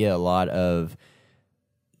idea a lot of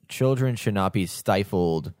children should not be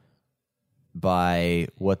stifled by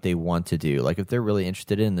what they want to do. Like if they're really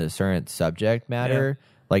interested in a certain subject matter,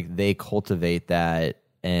 they cultivate that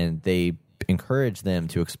and they encourage them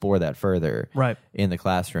to explore that further in the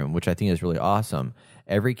classroom, which I think is really awesome.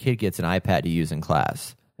 Every kid gets an iPad to use in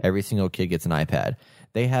class. Every single kid gets an iPad.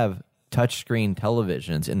 They have touchscreen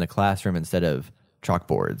televisions in the classroom instead of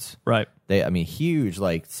chalkboards. Right. Huge,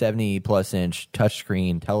 70+ inch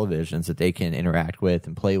touchscreen televisions that they can interact with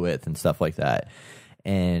and play with and stuff like that.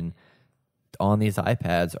 And on these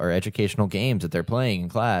iPads are educational games that they're playing in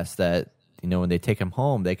class that, when they take them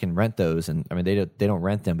home, they can rent those. And they don't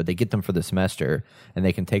rent them, but they get them for the semester and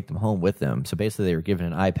they can take them home with them. So basically they were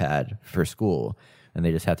given an iPad for school and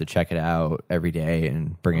they just have to check it out every day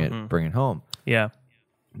and bring it home. Yeah.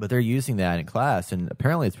 But they're using that in class, and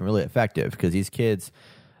apparently it's been really effective because these kids,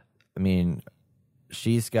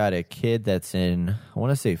 she's got a kid that's in, I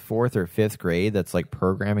want to say 4th or 5th grade that's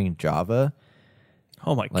programming Java.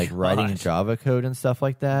 Oh my god. Writing Java code and stuff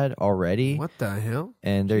like that already. What the hell?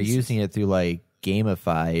 And they're using it through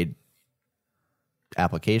gamified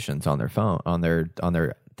applications on their phone, on their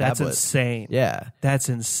That's tablet. insane. Yeah. That's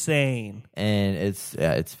insane. And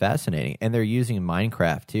it's fascinating. And they're using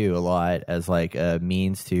Minecraft too a lot as a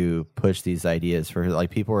means to push these ideas for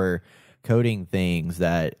people are coding things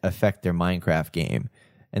that affect their Minecraft game.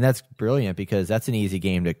 And that's brilliant because that's an easy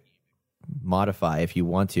game to modify if you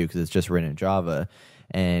want to because it's just written in Java.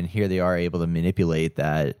 And here they are able to manipulate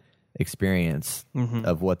that experience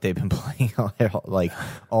of what they've been playing like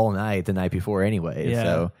all night the night before anyway. Yeah.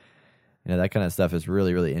 So, that kind of stuff is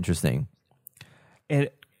really, really interesting. And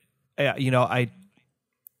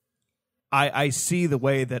I see the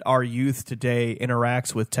way that our youth today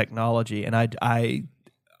interacts with technology, and I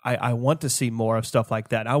want to see more of stuff like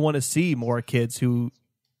that. I want to see more kids who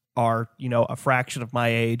are, a fraction of my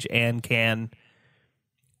age and can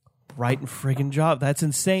write a friggin' job. That's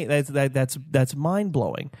insane. That's mind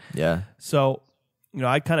blowing. Yeah. So,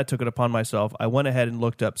 I kind of took it upon myself. I went ahead and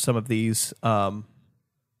looked up some of these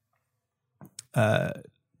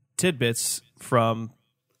tidbits from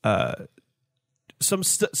some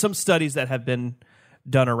studies that have been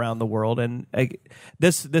done around the world, and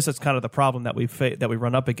this is kind of the problem that we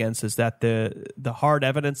run up against, is that the hard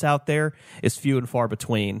evidence out there is few and far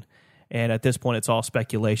between, and at this point it's all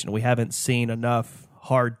speculation. We haven't seen enough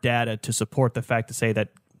hard data to support the fact to say that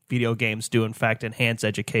video games do in fact enhance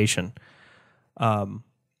education.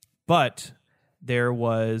 But there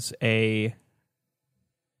was a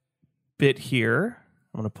bit here.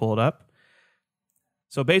 I'm going to pull it up.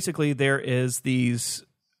 So basically, there is these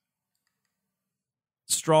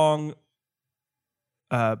strong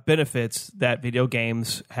benefits that video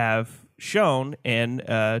games have shown in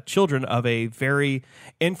children of a very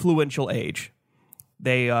influential age.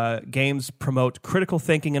 Games promote critical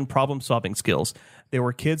thinking and problem-solving skills. There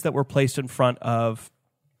were kids that were placed in front of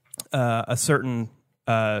a certain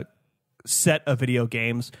set of video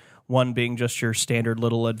games, one being just your standard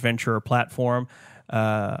little adventure platform,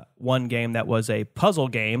 one game that was a puzzle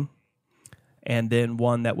game, and then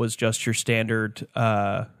one that was just your standard,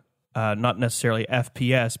 not necessarily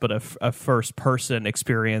FPS, but a first-person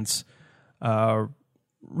experience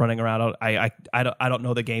running around. I don't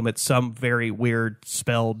know the game. It's some very weird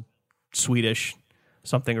spelled Swedish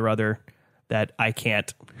something or other that I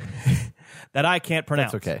can't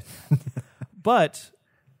pronounce. That's okay. But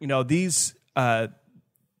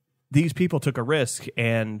these people took a risk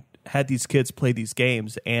and had these kids play these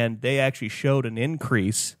games, and they actually showed an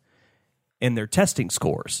increase in their testing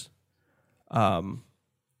scores.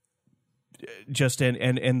 Just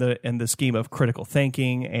in the scheme of critical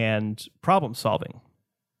thinking and problem solving.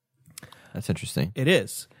 That's interesting. It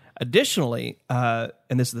is. Additionally, and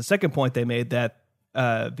this is the second point they made, that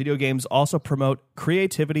video games also promote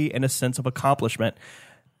creativity and a sense of accomplishment.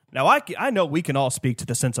 Now, I know we can all speak to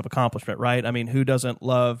the sense of accomplishment, right? I mean, who doesn't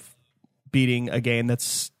love beating a game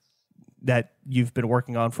that you've been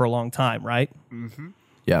working on for a long time, right? Mm-hmm.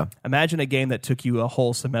 Yeah. Imagine a game that took you a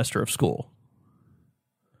whole semester of school.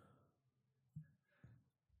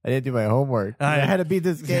 I didn't do my homework. I had to beat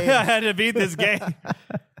this game. I had to beat this game.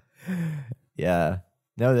 Yeah.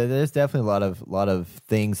 No, there's definitely a lot of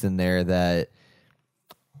things in there that,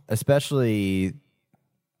 especially,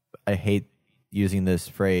 I hate using this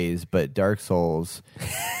phrase, but Dark Souls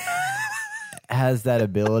has that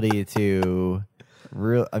ability to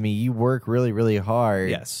you work really, really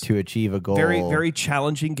hard to achieve a goal. Very, very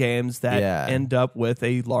challenging games that end up with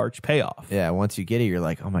a large payoff. Yeah, once you get it, you're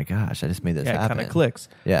like, oh my gosh, I just made this happen. It kind of clicks.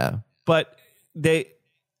 Yeah. But the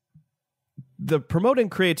promoting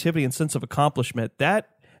creativity and sense of accomplishment, that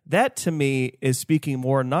to me is speaking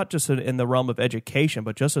more not just in the realm of education,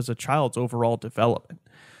 but just as a child's overall development.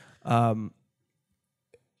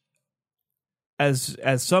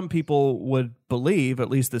 As some people would believe, at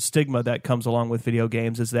least the stigma that comes along with video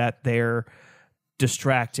games is that they're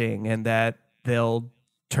distracting and that they'll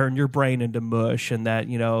turn your brain into mush and that,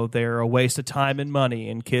 they're a waste of time and money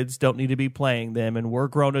and kids don't need to be playing them and we're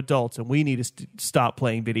grown adults and we need to stop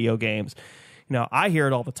playing video games. I hear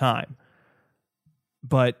it all the time.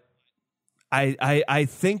 But I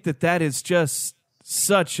think that is just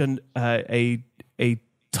such a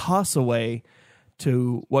toss away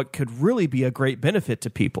to what could really be a great benefit to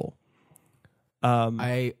people.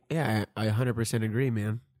 I 100% agree,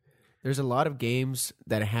 man. There's a lot of games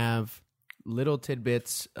that have little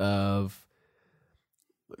tidbits of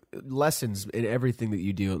lessons in everything that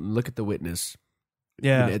you do. Look at The Witness.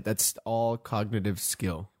 Yeah. That's all cognitive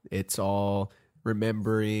skill. It's all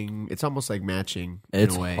remembering. It's almost like matching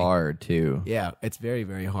in a way. It's hard, too. Yeah, it's very,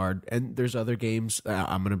 very hard. And there's other games.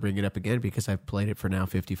 I'm going to bring it up again because I've played it for now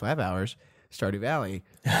 55 hours. Stardew Valley,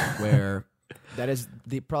 where that is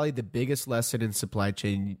probably the biggest lesson in supply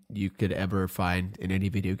chain you could ever find in any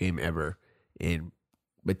video game ever, in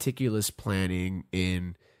meticulous planning,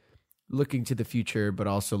 in looking to the future, but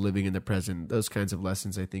also living in the present. Those kinds of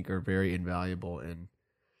lessons, I think, are very invaluable. And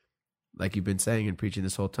like you've been saying and preaching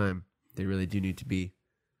this whole time, they really do need to be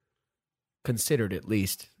considered at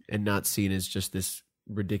least and not seen as just this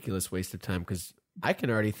ridiculous waste of time. Because I can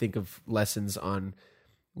already think of lessons on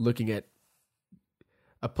looking at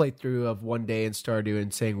a playthrough of one day in Stardew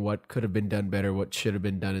and saying what could have been done better, what should have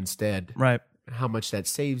been done instead. Right. How much that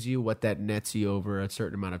saves you, what that nets you over a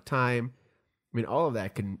certain amount of time. I mean, all of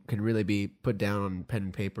that can really be put down on pen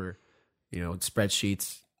and paper,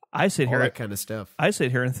 spreadsheets, I sit all here, that kind of stuff. I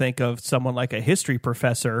sit here and think of someone like a history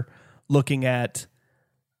professor looking at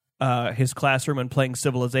his classroom and playing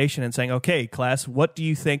Civilization and saying, okay, class, what do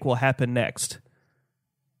you think will happen next?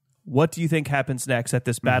 What do you think happens next at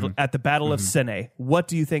this battle, at the Battle of Sine? What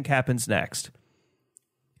do you think happens next?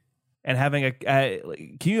 And having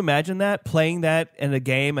can you imagine that? Playing that in a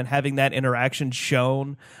game and having that interaction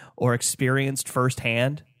shown or experienced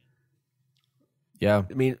firsthand? Yeah.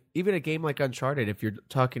 I mean, even a game like Uncharted, if you're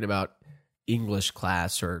talking about English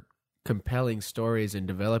class or compelling stories and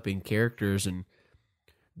developing characters, and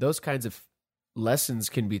those kinds of lessons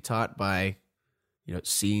can be taught by,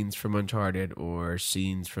 scenes from Uncharted or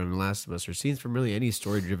scenes from The Last of Us or scenes from really any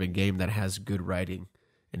story-driven game that has good writing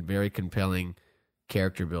and very compelling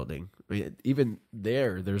character building. I mean, even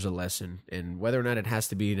there's a lesson, and whether or not it has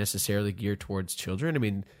to be necessarily geared towards children. I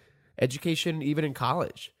mean, education, even in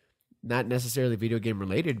college, not necessarily video game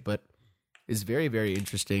related, but is very, very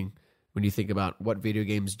interesting when you think about what video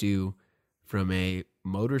games do from a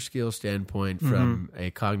motor skill standpoint, from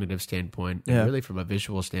a cognitive standpoint, and really from a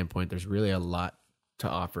visual standpoint. There's really a lot to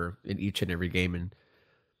offer in each and every game, and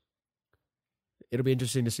it'll be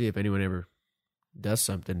interesting to see if anyone ever does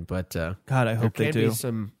something. But God, I hope they do.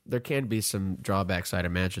 There can be some drawbacks, I'd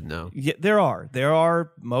imagine, though. Yeah, there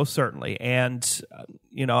are most certainly, and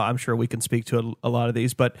I'm sure we can speak to a lot of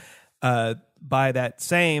these, but by that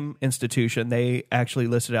same institution, they actually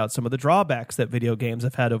listed out some of the drawbacks that video games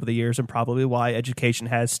have had over the years, and probably why education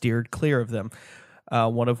has steered clear of them.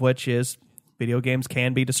 One of which is video games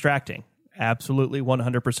can be distracting. Absolutely,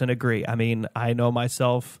 100% agree. I mean, I know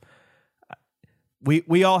myself.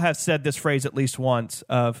 We all have said this phrase at least once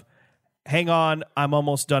of, hang on, I'm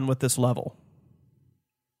almost done with this level.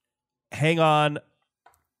 Hang on,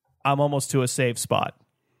 I'm almost to a save spot.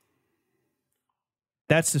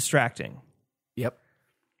 That's distracting. Yep.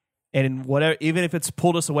 And whatever, even if it's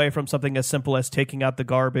pulled us away from something as simple as taking out the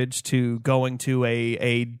garbage to going to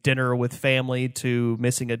a dinner with family to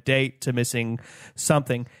missing a date to missing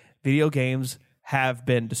something, video games have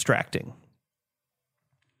been distracting.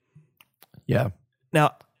 Yeah.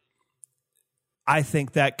 Now, I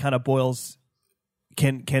think that kind of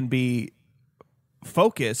can be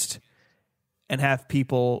focused and have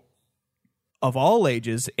people of all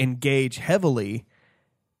ages engage heavily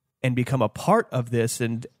and become a part of this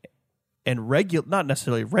and not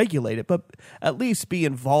necessarily regulate it, but at least be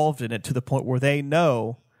involved in it to the point where they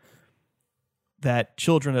know that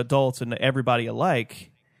children, adults, and everybody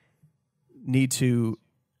alike need to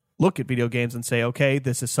look at video games and say, okay,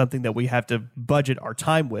 this is something that we have to budget our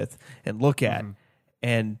time with and look at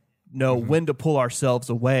and know when to pull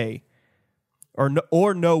ourselves away or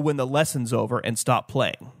know when the lesson's over and stop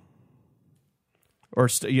playing or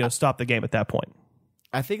stop the game at that point.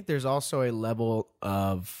 I think there's also a level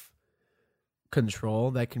of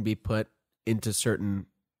control that can be put into certain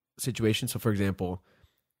situations. So, for example,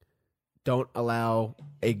 don't allow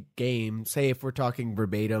a game, say if we're talking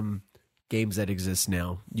verbatim games that exist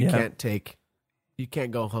now, you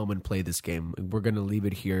can't go home and play this game. We're going to leave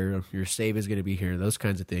it here. Your save is going to be here. Those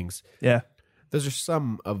kinds of things. Yeah. Those are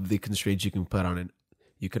some of the constraints you can put on it.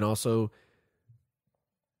 You can also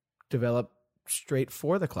develop straight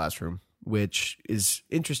for the classroom, which is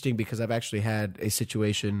interesting because I've actually had a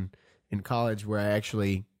situation in college where I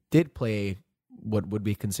actually did play what would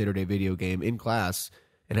be considered a video game in class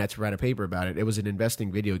and had to write a paper about it. It was an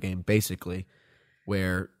investing video game, basically,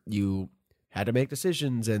 where you had to make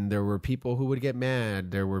decisions, and there were people who would get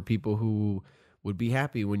mad. There were people who would be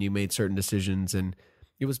happy when you made certain decisions, and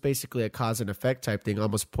it was basically a cause and effect type thing,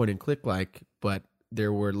 almost point and click like, but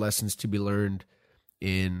there were lessons to be learned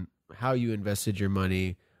in how you invested your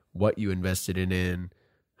money, what you invested in,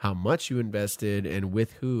 how much you invested, and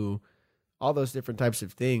with who, all those different types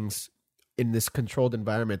of things in this controlled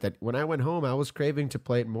environment that when I went home, I was craving to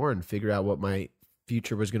play it more and figure out what my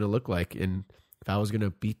future was going to look like and if I was going to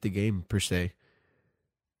beat the game per se.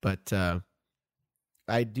 But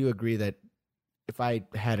I do agree that if I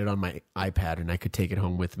had it on my iPad and I could take it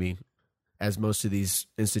home with me, as most of these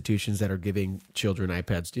institutions that are giving children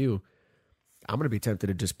iPads do, I'm going to be tempted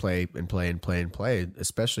to just play and play and play and play,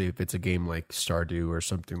 especially if it's a game like Stardew or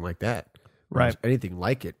something like that. Right. Anything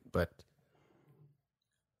like it, but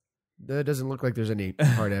it doesn't look like there's any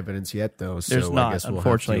hard evidence yet, though. There's so not, I guess we'll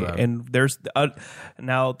unfortunately. have to, and there's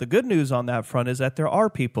now the good news on that front is that there are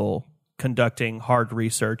people conducting hard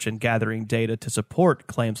research and gathering data to support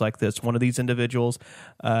claims like this. One of these individuals,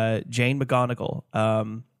 Jane McGonigal,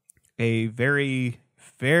 a very,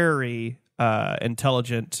 very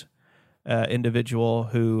intelligent individual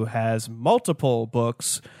who has multiple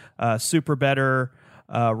books, Super Better,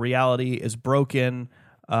 Reality is Broken,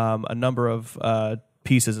 a number of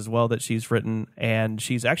pieces as well that she's written, and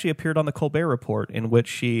she's actually appeared on the Colbert Report, in which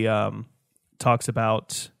she talks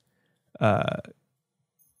about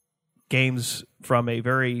games from a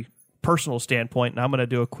very personal standpoint. And I'm going to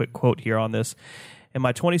do a quick quote here on this. In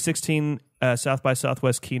my 2016 South by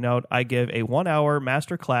Southwest keynote, I give a 1-hour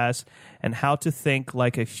master class on how to think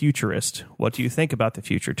like a futurist. What do you think about the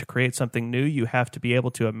future? To create something new, you have to be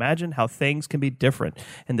able to imagine how things can be different,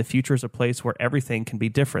 and the future is a place where everything can be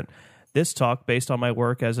different. This talk, based on my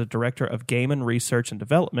work as a director of game and research and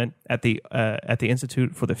development at the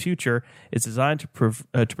Institute for the Future, is designed to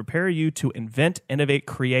prepare you to invent, innovate,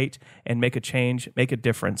 create, and make a change, make a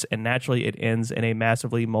difference. And naturally, it ends in a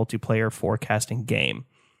massively multiplayer forecasting game.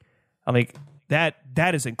 I mean, that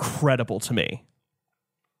is incredible to me.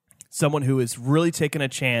 Someone who is really taking a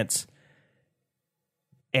chance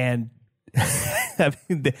and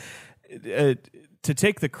to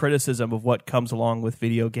take the criticism of what comes along with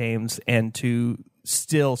video games and to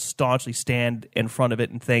still staunchly stand in front of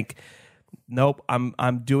it and think, nope,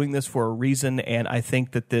 I'm doing this for a reason, and I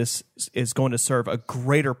think that this is going to serve a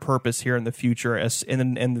greater purpose here in the future, as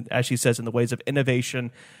she says, in the ways of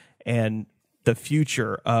innovation and the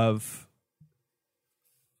future of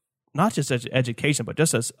not just education, but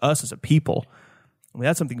just as us as a people. I mean,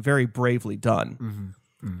 that's something very bravely done.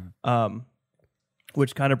 Mm-hmm. Mm-hmm.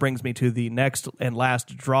 Which kind of brings me to the next and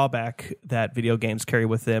last drawback that video games carry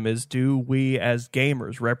with them is, do we as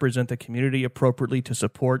gamers represent the community appropriately to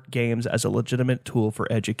support games as a legitimate tool for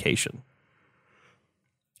education?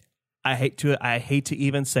 I hate to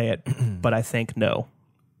even say it, but I think no.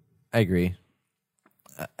 I agree.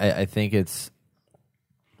 I think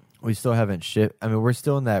we still haven't shifted. I mean, we're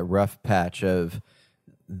still in that rough patch of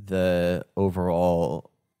the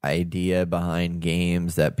overall idea behind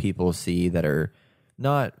games that people see that are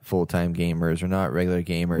not full-time gamers or not regular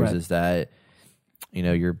gamers, right, is that, you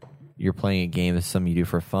know, you're playing a game that's something you do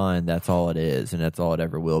for fun. That's all it is, and that's all it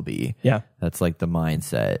ever will be. Yeah. That's like the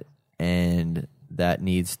mindset. And that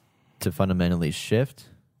needs to fundamentally shift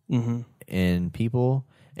in people.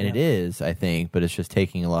 And it is, I think, but it's just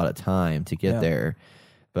taking a lot of time to get there.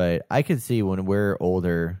 But I could see when we're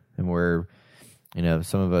older and we're, you know,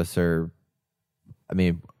 some of us are, I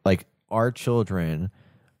mean, like our children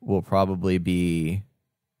will probably be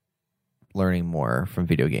learning more from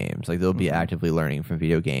video games. Like they'll be actively learning from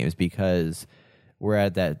video games because we're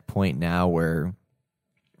at that point now where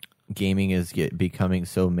gaming is becoming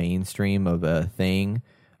so mainstream of a thing.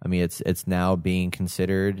 I mean, it's now being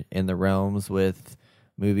considered in the realms with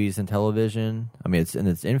movies and television. I mean, it's in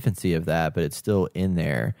its infancy of that, but it's still in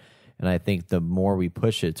there. And I think the more we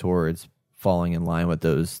push it towards falling in line with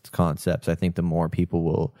those concepts, I think the more people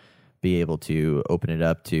will be able to open it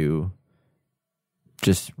up to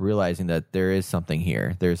just realizing that there is something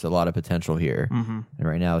here. There's a lot of potential here. And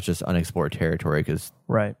right now it's just unexplored territory because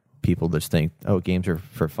people just think, oh, games are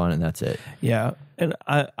for fun and that's it. Yeah. And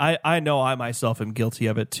I know I myself am guilty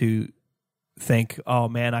of it, to think, oh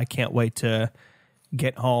man, I can't wait to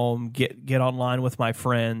get home, get online with my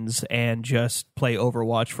friends and just play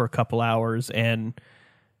Overwatch for a couple hours. And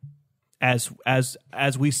as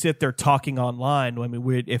we sit there talking online, I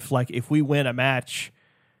mean, if we win a match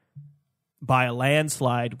by a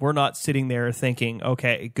landslide, we're not sitting there thinking,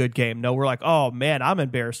 okay, good game. No, we're like, oh man, I'm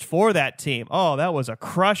embarrassed for that team. Oh, that was a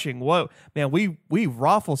crushing. Whoa, man, we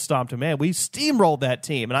raffle stomped them, man. We steamrolled that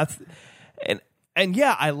team, and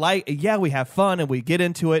we have fun and we get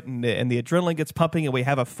into it, and the adrenaline gets pumping and we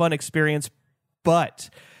have a fun experience. But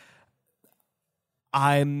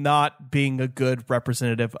I'm not being a good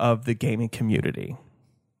representative of the gaming community.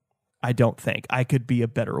 I don't think I could be a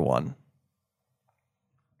better one.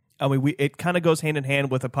 I mean, it kind of goes hand in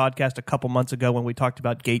hand with a podcast a couple months ago when we talked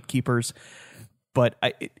about gatekeepers. But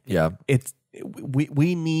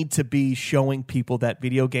we need to be showing people that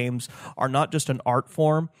video games are not just an art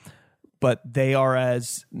form, but they are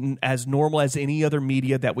as normal as any other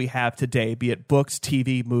media that we have today, be it books,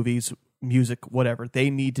 TV, movies, music, whatever.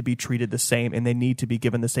 They need to be treated the same, and they need to be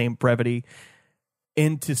given the same brevity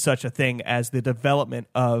into such a thing as the development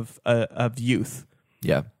of youth.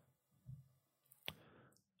 Yeah.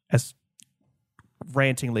 As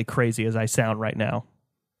rantingly crazy as I sound right now,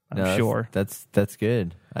 I'm sure. That's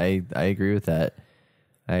good. I agree with that.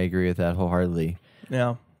 I agree with that wholeheartedly.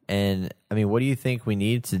 Yeah. And I mean, what do you think we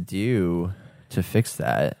need to do to fix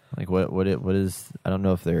that? Like what is? I don't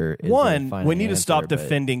know if there is One, a final we need to stop answer, but-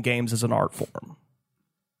 defending games as an art form.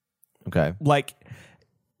 Okay. Like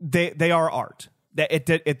they are art.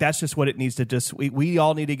 That's just what it needs to just. We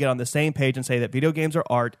all need to get on the same page and say that video games are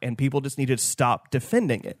art, and people just need to stop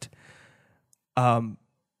defending it.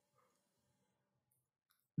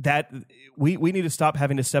 That we need to stop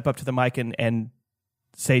having to step up to the mic and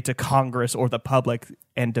say to Congress or the public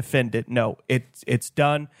and defend it. No, it's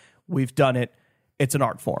done. We've done it. It's an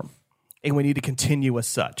art form, and we need to continue as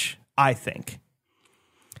such. I think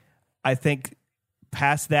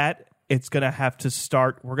past that, it's going to have to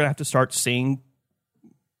start. We're going to have to start seeing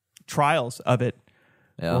trials of it.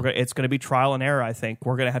 Yeah. It's going to be trial and error, I think.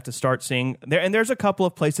 We're going to have to start seeing there, and there's a couple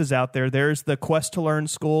of places out there. There's the Quest to Learn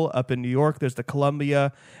School up in New York. There's the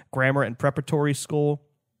Columbia Grammar and Preparatory School.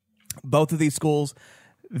 Both of these schools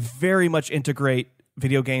very much integrate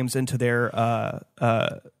video games into their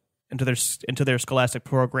scholastic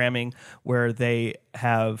programming, where they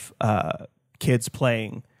have kids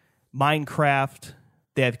playing Minecraft.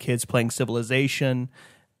 They have kids playing Civilization.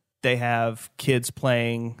 They have kids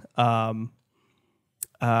playing, I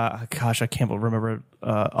can't remember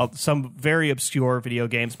some very obscure video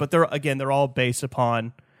games, but they're all based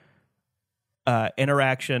upon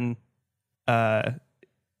interaction and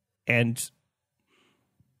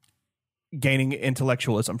gaining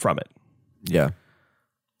intellectualism from it. Yeah.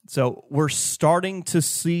 So we're starting to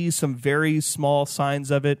see some very small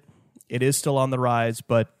signs of it. It is still on the rise,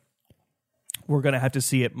 but we're going to have to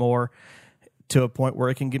see it more to a point where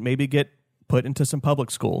it can get put into some public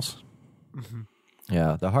schools. Mm-hmm.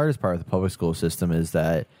 Yeah, the hardest part of the public school system is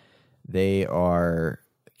that they are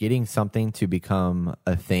getting something to become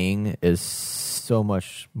a thing is so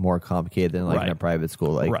much more complicated than like in a private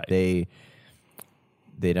school. Like they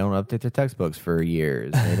don't update their textbooks for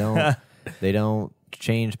years. They don't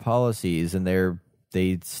change policies, and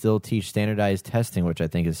they still teach standardized testing, which I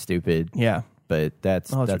think is stupid. Yeah, but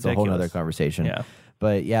that's a whole other conversation. Yeah.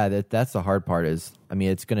 But yeah, that's the hard part is, I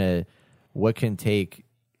mean, what can take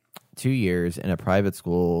 2 years in a private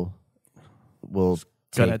school will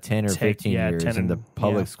take 10 or 15 years in the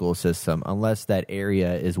public school system, unless that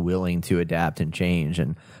area is willing to adapt and change.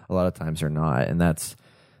 And a lot of times they're not. And that's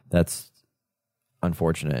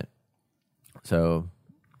unfortunate. So,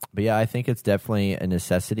 but yeah, I think it's definitely a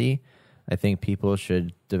necessity. I think people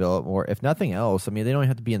should develop more, if nothing else. I mean, they don't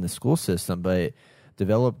have to be in the school system, but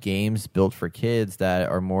develop games built for kids that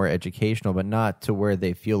are more educational, but not to where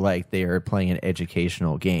they feel like they are playing an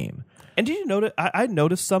educational game. And did you notice? I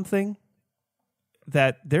noticed something,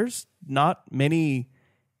 that there's not many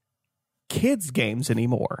kids games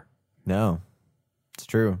anymore. No, it's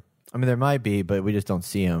true. I mean, there might be, but we just don't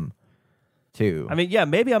see them too. I mean, yeah,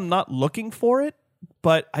 maybe I'm not looking for it,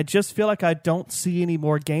 but I just feel like I don't see any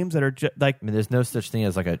more games that are like. I mean, there's no such thing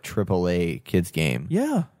as like a AAA kids game.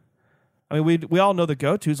 Yeah. I mean, we all know the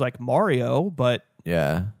go-tos like Mario, but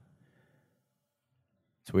yeah,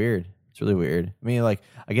 it's weird. It's really weird. I mean, like,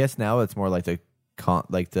 I guess now it's more like the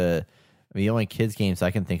only kids games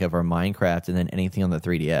I can think of are Minecraft and then anything on the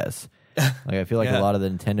 3DS. Like, I feel like a lot of the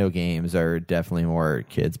Nintendo games are definitely more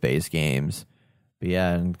kids-based games. But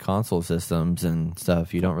yeah, and console systems and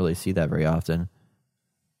stuff, you don't really see that very often.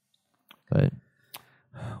 But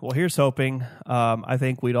well, here's hoping. I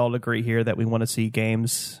think we'd all agree here that we want to see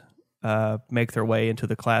games make their way into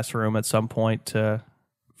the classroom at some point to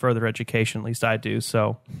further education. At least I do.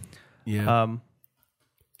 So, yeah,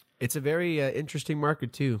 it's a very interesting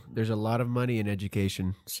market too. There's a lot of money in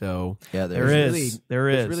education. So yeah, there's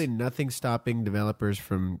really nothing stopping developers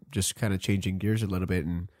from just kind of changing gears a little bit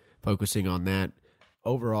and focusing on that.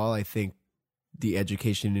 Overall, I think the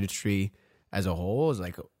education industry as a whole is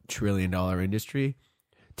like $1 trillion industry.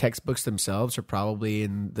 Textbooks themselves are probably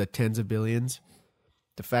in the tens of billions.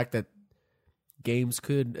 The fact that games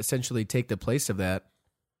could essentially take the place of that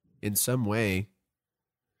in some way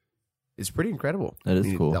is pretty incredible. That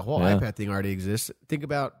is cool. The whole iPad thing already exists. Think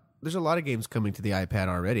about, there's a lot of games coming to the iPad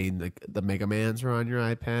already. Like the Mega Mans are on your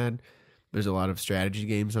iPad. There's a lot of strategy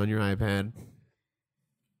games on your iPad.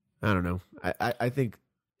 I don't know. I think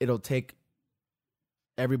it'll take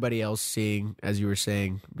everybody else seeing, as you were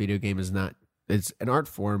saying, video game is not, it's an art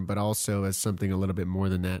form, but also as something a little bit more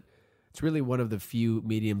than that. It's really one of the few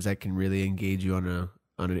mediums that can really engage you on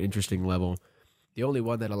an interesting level. The only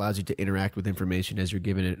one that allows you to interact with information as you're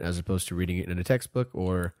given it, as opposed to reading it in a textbook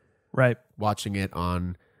or watching it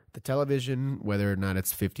on the television, whether or not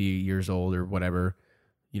it's 50 years old or whatever.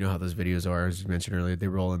 You know how those videos are, as you mentioned earlier. They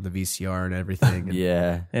roll in the VCR and everything. And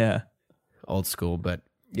yeah. Old school. But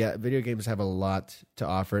yeah, video games have a lot to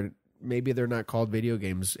offer. maybe they're not called video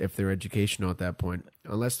games if they're educational at that point,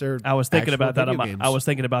 unless they're. I was thinking actual about that. video games. I was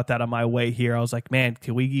thinking about that on my way here. I was like, man,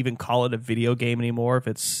 can we even call it a video game anymore if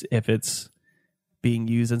it's being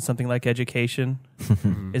used in something like education?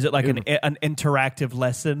 Is it like an interactive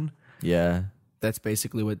lesson? Yeah. That's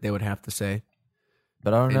basically what they would have to say.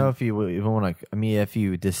 But I don't know if you even want to. I mean, if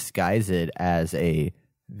you disguise it as a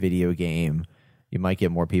video game, you might get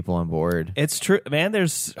more people on board. It's true, man.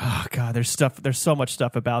 There's so much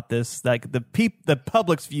stuff about this. Like the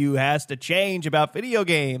public's view has to change about video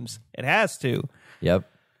games. It has to. Yep.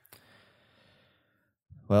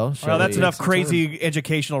 Well, that's enough crazy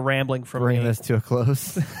educational rambling from bring me. this to a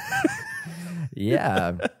close.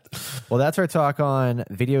 Yeah. Well, that's our talk on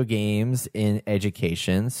video games in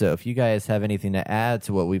education. So if you guys have anything to add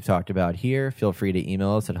to what we've talked about here, feel free to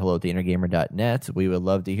email us at hello@theinnergamer.net. We would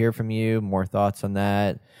love to hear from you. More thoughts on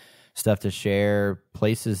that, stuff to share,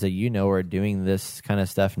 places that you know are doing this kind of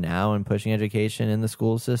stuff now and pushing education in the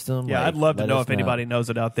school system. Yeah, Like, I'd love to let know us if anybody knows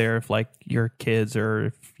it out there. If like your kids or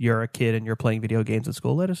if you're a kid and you're playing video games at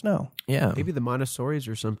school, let us know. Yeah. Maybe the Montessori's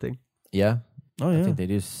or something. Yeah. Oh, yeah. I think they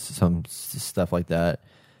do some stuff like that.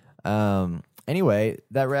 Anyway,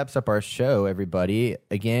 that wraps up our show, everybody.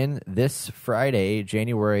 Again, this Friday,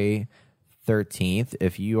 January 13th,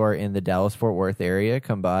 if you are in the Dallas-Fort Worth area,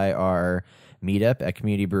 come by our meetup at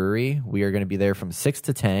Community Brewery. We are going to be there from 6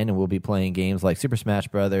 to 10, and we'll be playing games like Super Smash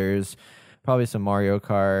Brothers, probably some Mario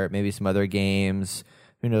Kart, maybe some other games.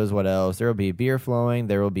 Who knows what else? There will be beer flowing.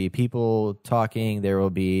 There will be people talking. There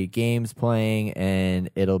will be games playing,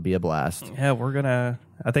 and it'll be a blast. Yeah,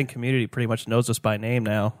 I think community pretty much knows us by name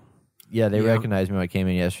now. Yeah, they recognized me when I came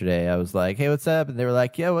in yesterday. I was like, hey, what's up? And they were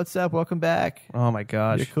like, yeah, what's up? Welcome back. Oh, my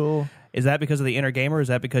gosh. You're cool. Is that because of the Inner Gamer, or is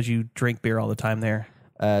that because you drink beer all the time there?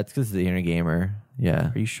 It's because of the Inner Gamer.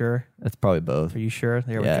 Yeah. Are you sure? That's probably both. Are you sure?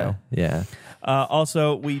 There we go. Yeah.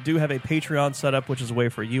 Also, we do have a Patreon set up, which is a way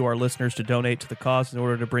for you, our listeners, to donate to the cause in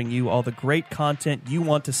order to bring you all the great content you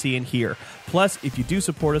want to see and hear. Plus, if you do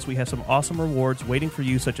support us, we have some awesome rewards waiting for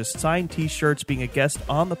you, such as signed T-shirts, being a guest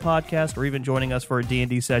on the podcast, or even joining us for a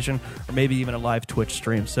D&D session, or maybe even a live Twitch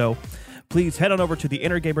stream. So please head on over to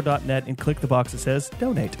theinnergamer.net and click the box that says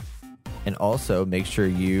donate. And also, make sure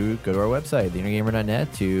you go to our website,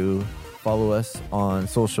 theinnergamer.net, to follow us on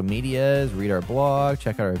social medias, read our blog,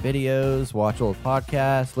 check out our videos, watch old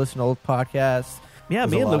podcasts, listen to old podcasts. Yeah,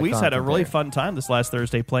 There's me a and lot of Luis had a content really there. fun time this last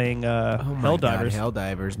Thursday playing Helldivers.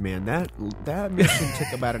 Helldivers, man. That mission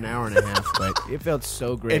took about an hour and a half, but it felt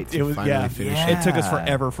so great to finally finish it. It took us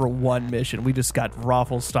forever for one mission. We just got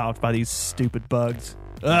raffle stomped by these stupid bugs.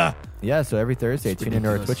 Ugh. Yeah, so every Thursday, It's tune into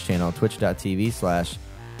our ridiculous. Twitch channel,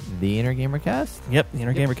 twitch.tv/theinnergamercast. Yep, the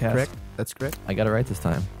Inner Gamercast. Correct. That's correct. I got it right this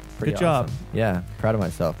time. Pretty Good job. awesome. Yeah, proud of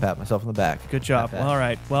myself. Pat myself on the back. Good job. Pat, pat. All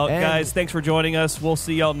right. Well, And- guys, thanks for joining us. We'll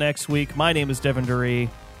see y'all next week. My name is Devin Duree,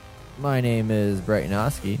 My name is Brett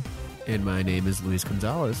Yanoski. And my name is Luis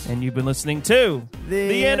Gonzalez. and you've been listening to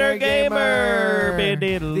The Inner Inner Gamer.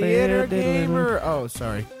 Gamer. The Inner Gamer. Oh,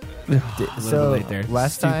 sorry. A little So bit late there.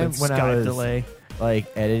 last time when I Skype was delay. like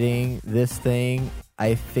editing this thing,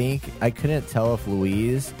 I think I couldn't tell if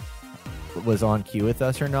Louise was on cue with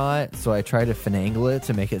us or not, so I tried to finagle it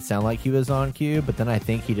to make it sound like he was on cue, but then I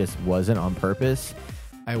think he just wasn't on purpose.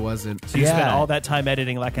 I wasn't. So you spent Yeah. all that time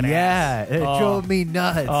editing like an Yeah, ass. it drove me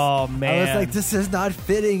nuts. Oh, man. I was like, this is not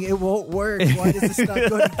fitting. It won't work. Why does this not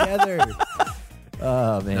go together?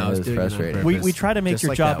 Oh, man, No, I it was was doing it on frustrating. purpose. We try to make Just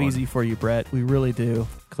your like job that one. easy for you, Brett. We really do.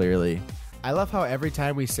 Clearly. I love how every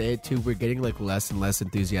time we say it too, we're getting like less and less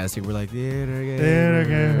enthusiastic. We're like, the Inner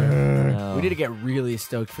Gamer. No. We need to get really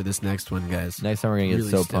stoked for this next one, guys. Next time we're going to get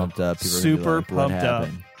Really so stoked. pumped up. People are Super gonna be like, what pumped up.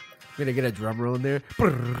 happened? We're gonna get a drum roll in there. The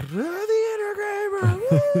Inner Gamer.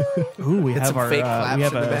 Woo! Ooh, we Get have some our fake claps we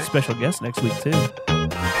have in the a back. special guest next week too.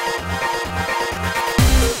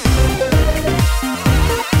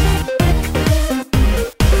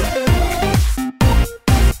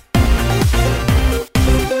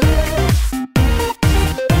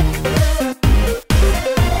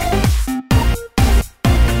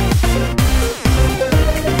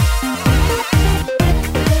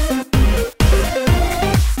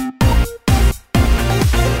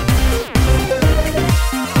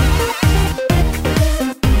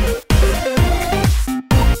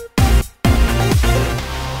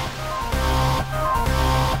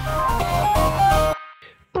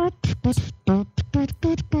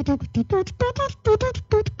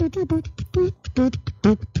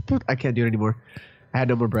 I can't do it anymore. I had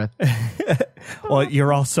no more breath. Well,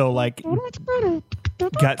 you're also like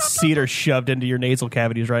got cedar shoved into your nasal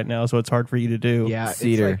cavities right now, so it's hard for you to do. Yeah,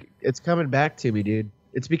 Cedar. It's coming back to me, dude.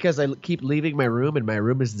 It's because I keep leaving my room, and my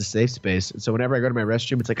room is the safe space. And so whenever I go to my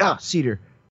restroom, it's like, Cedar.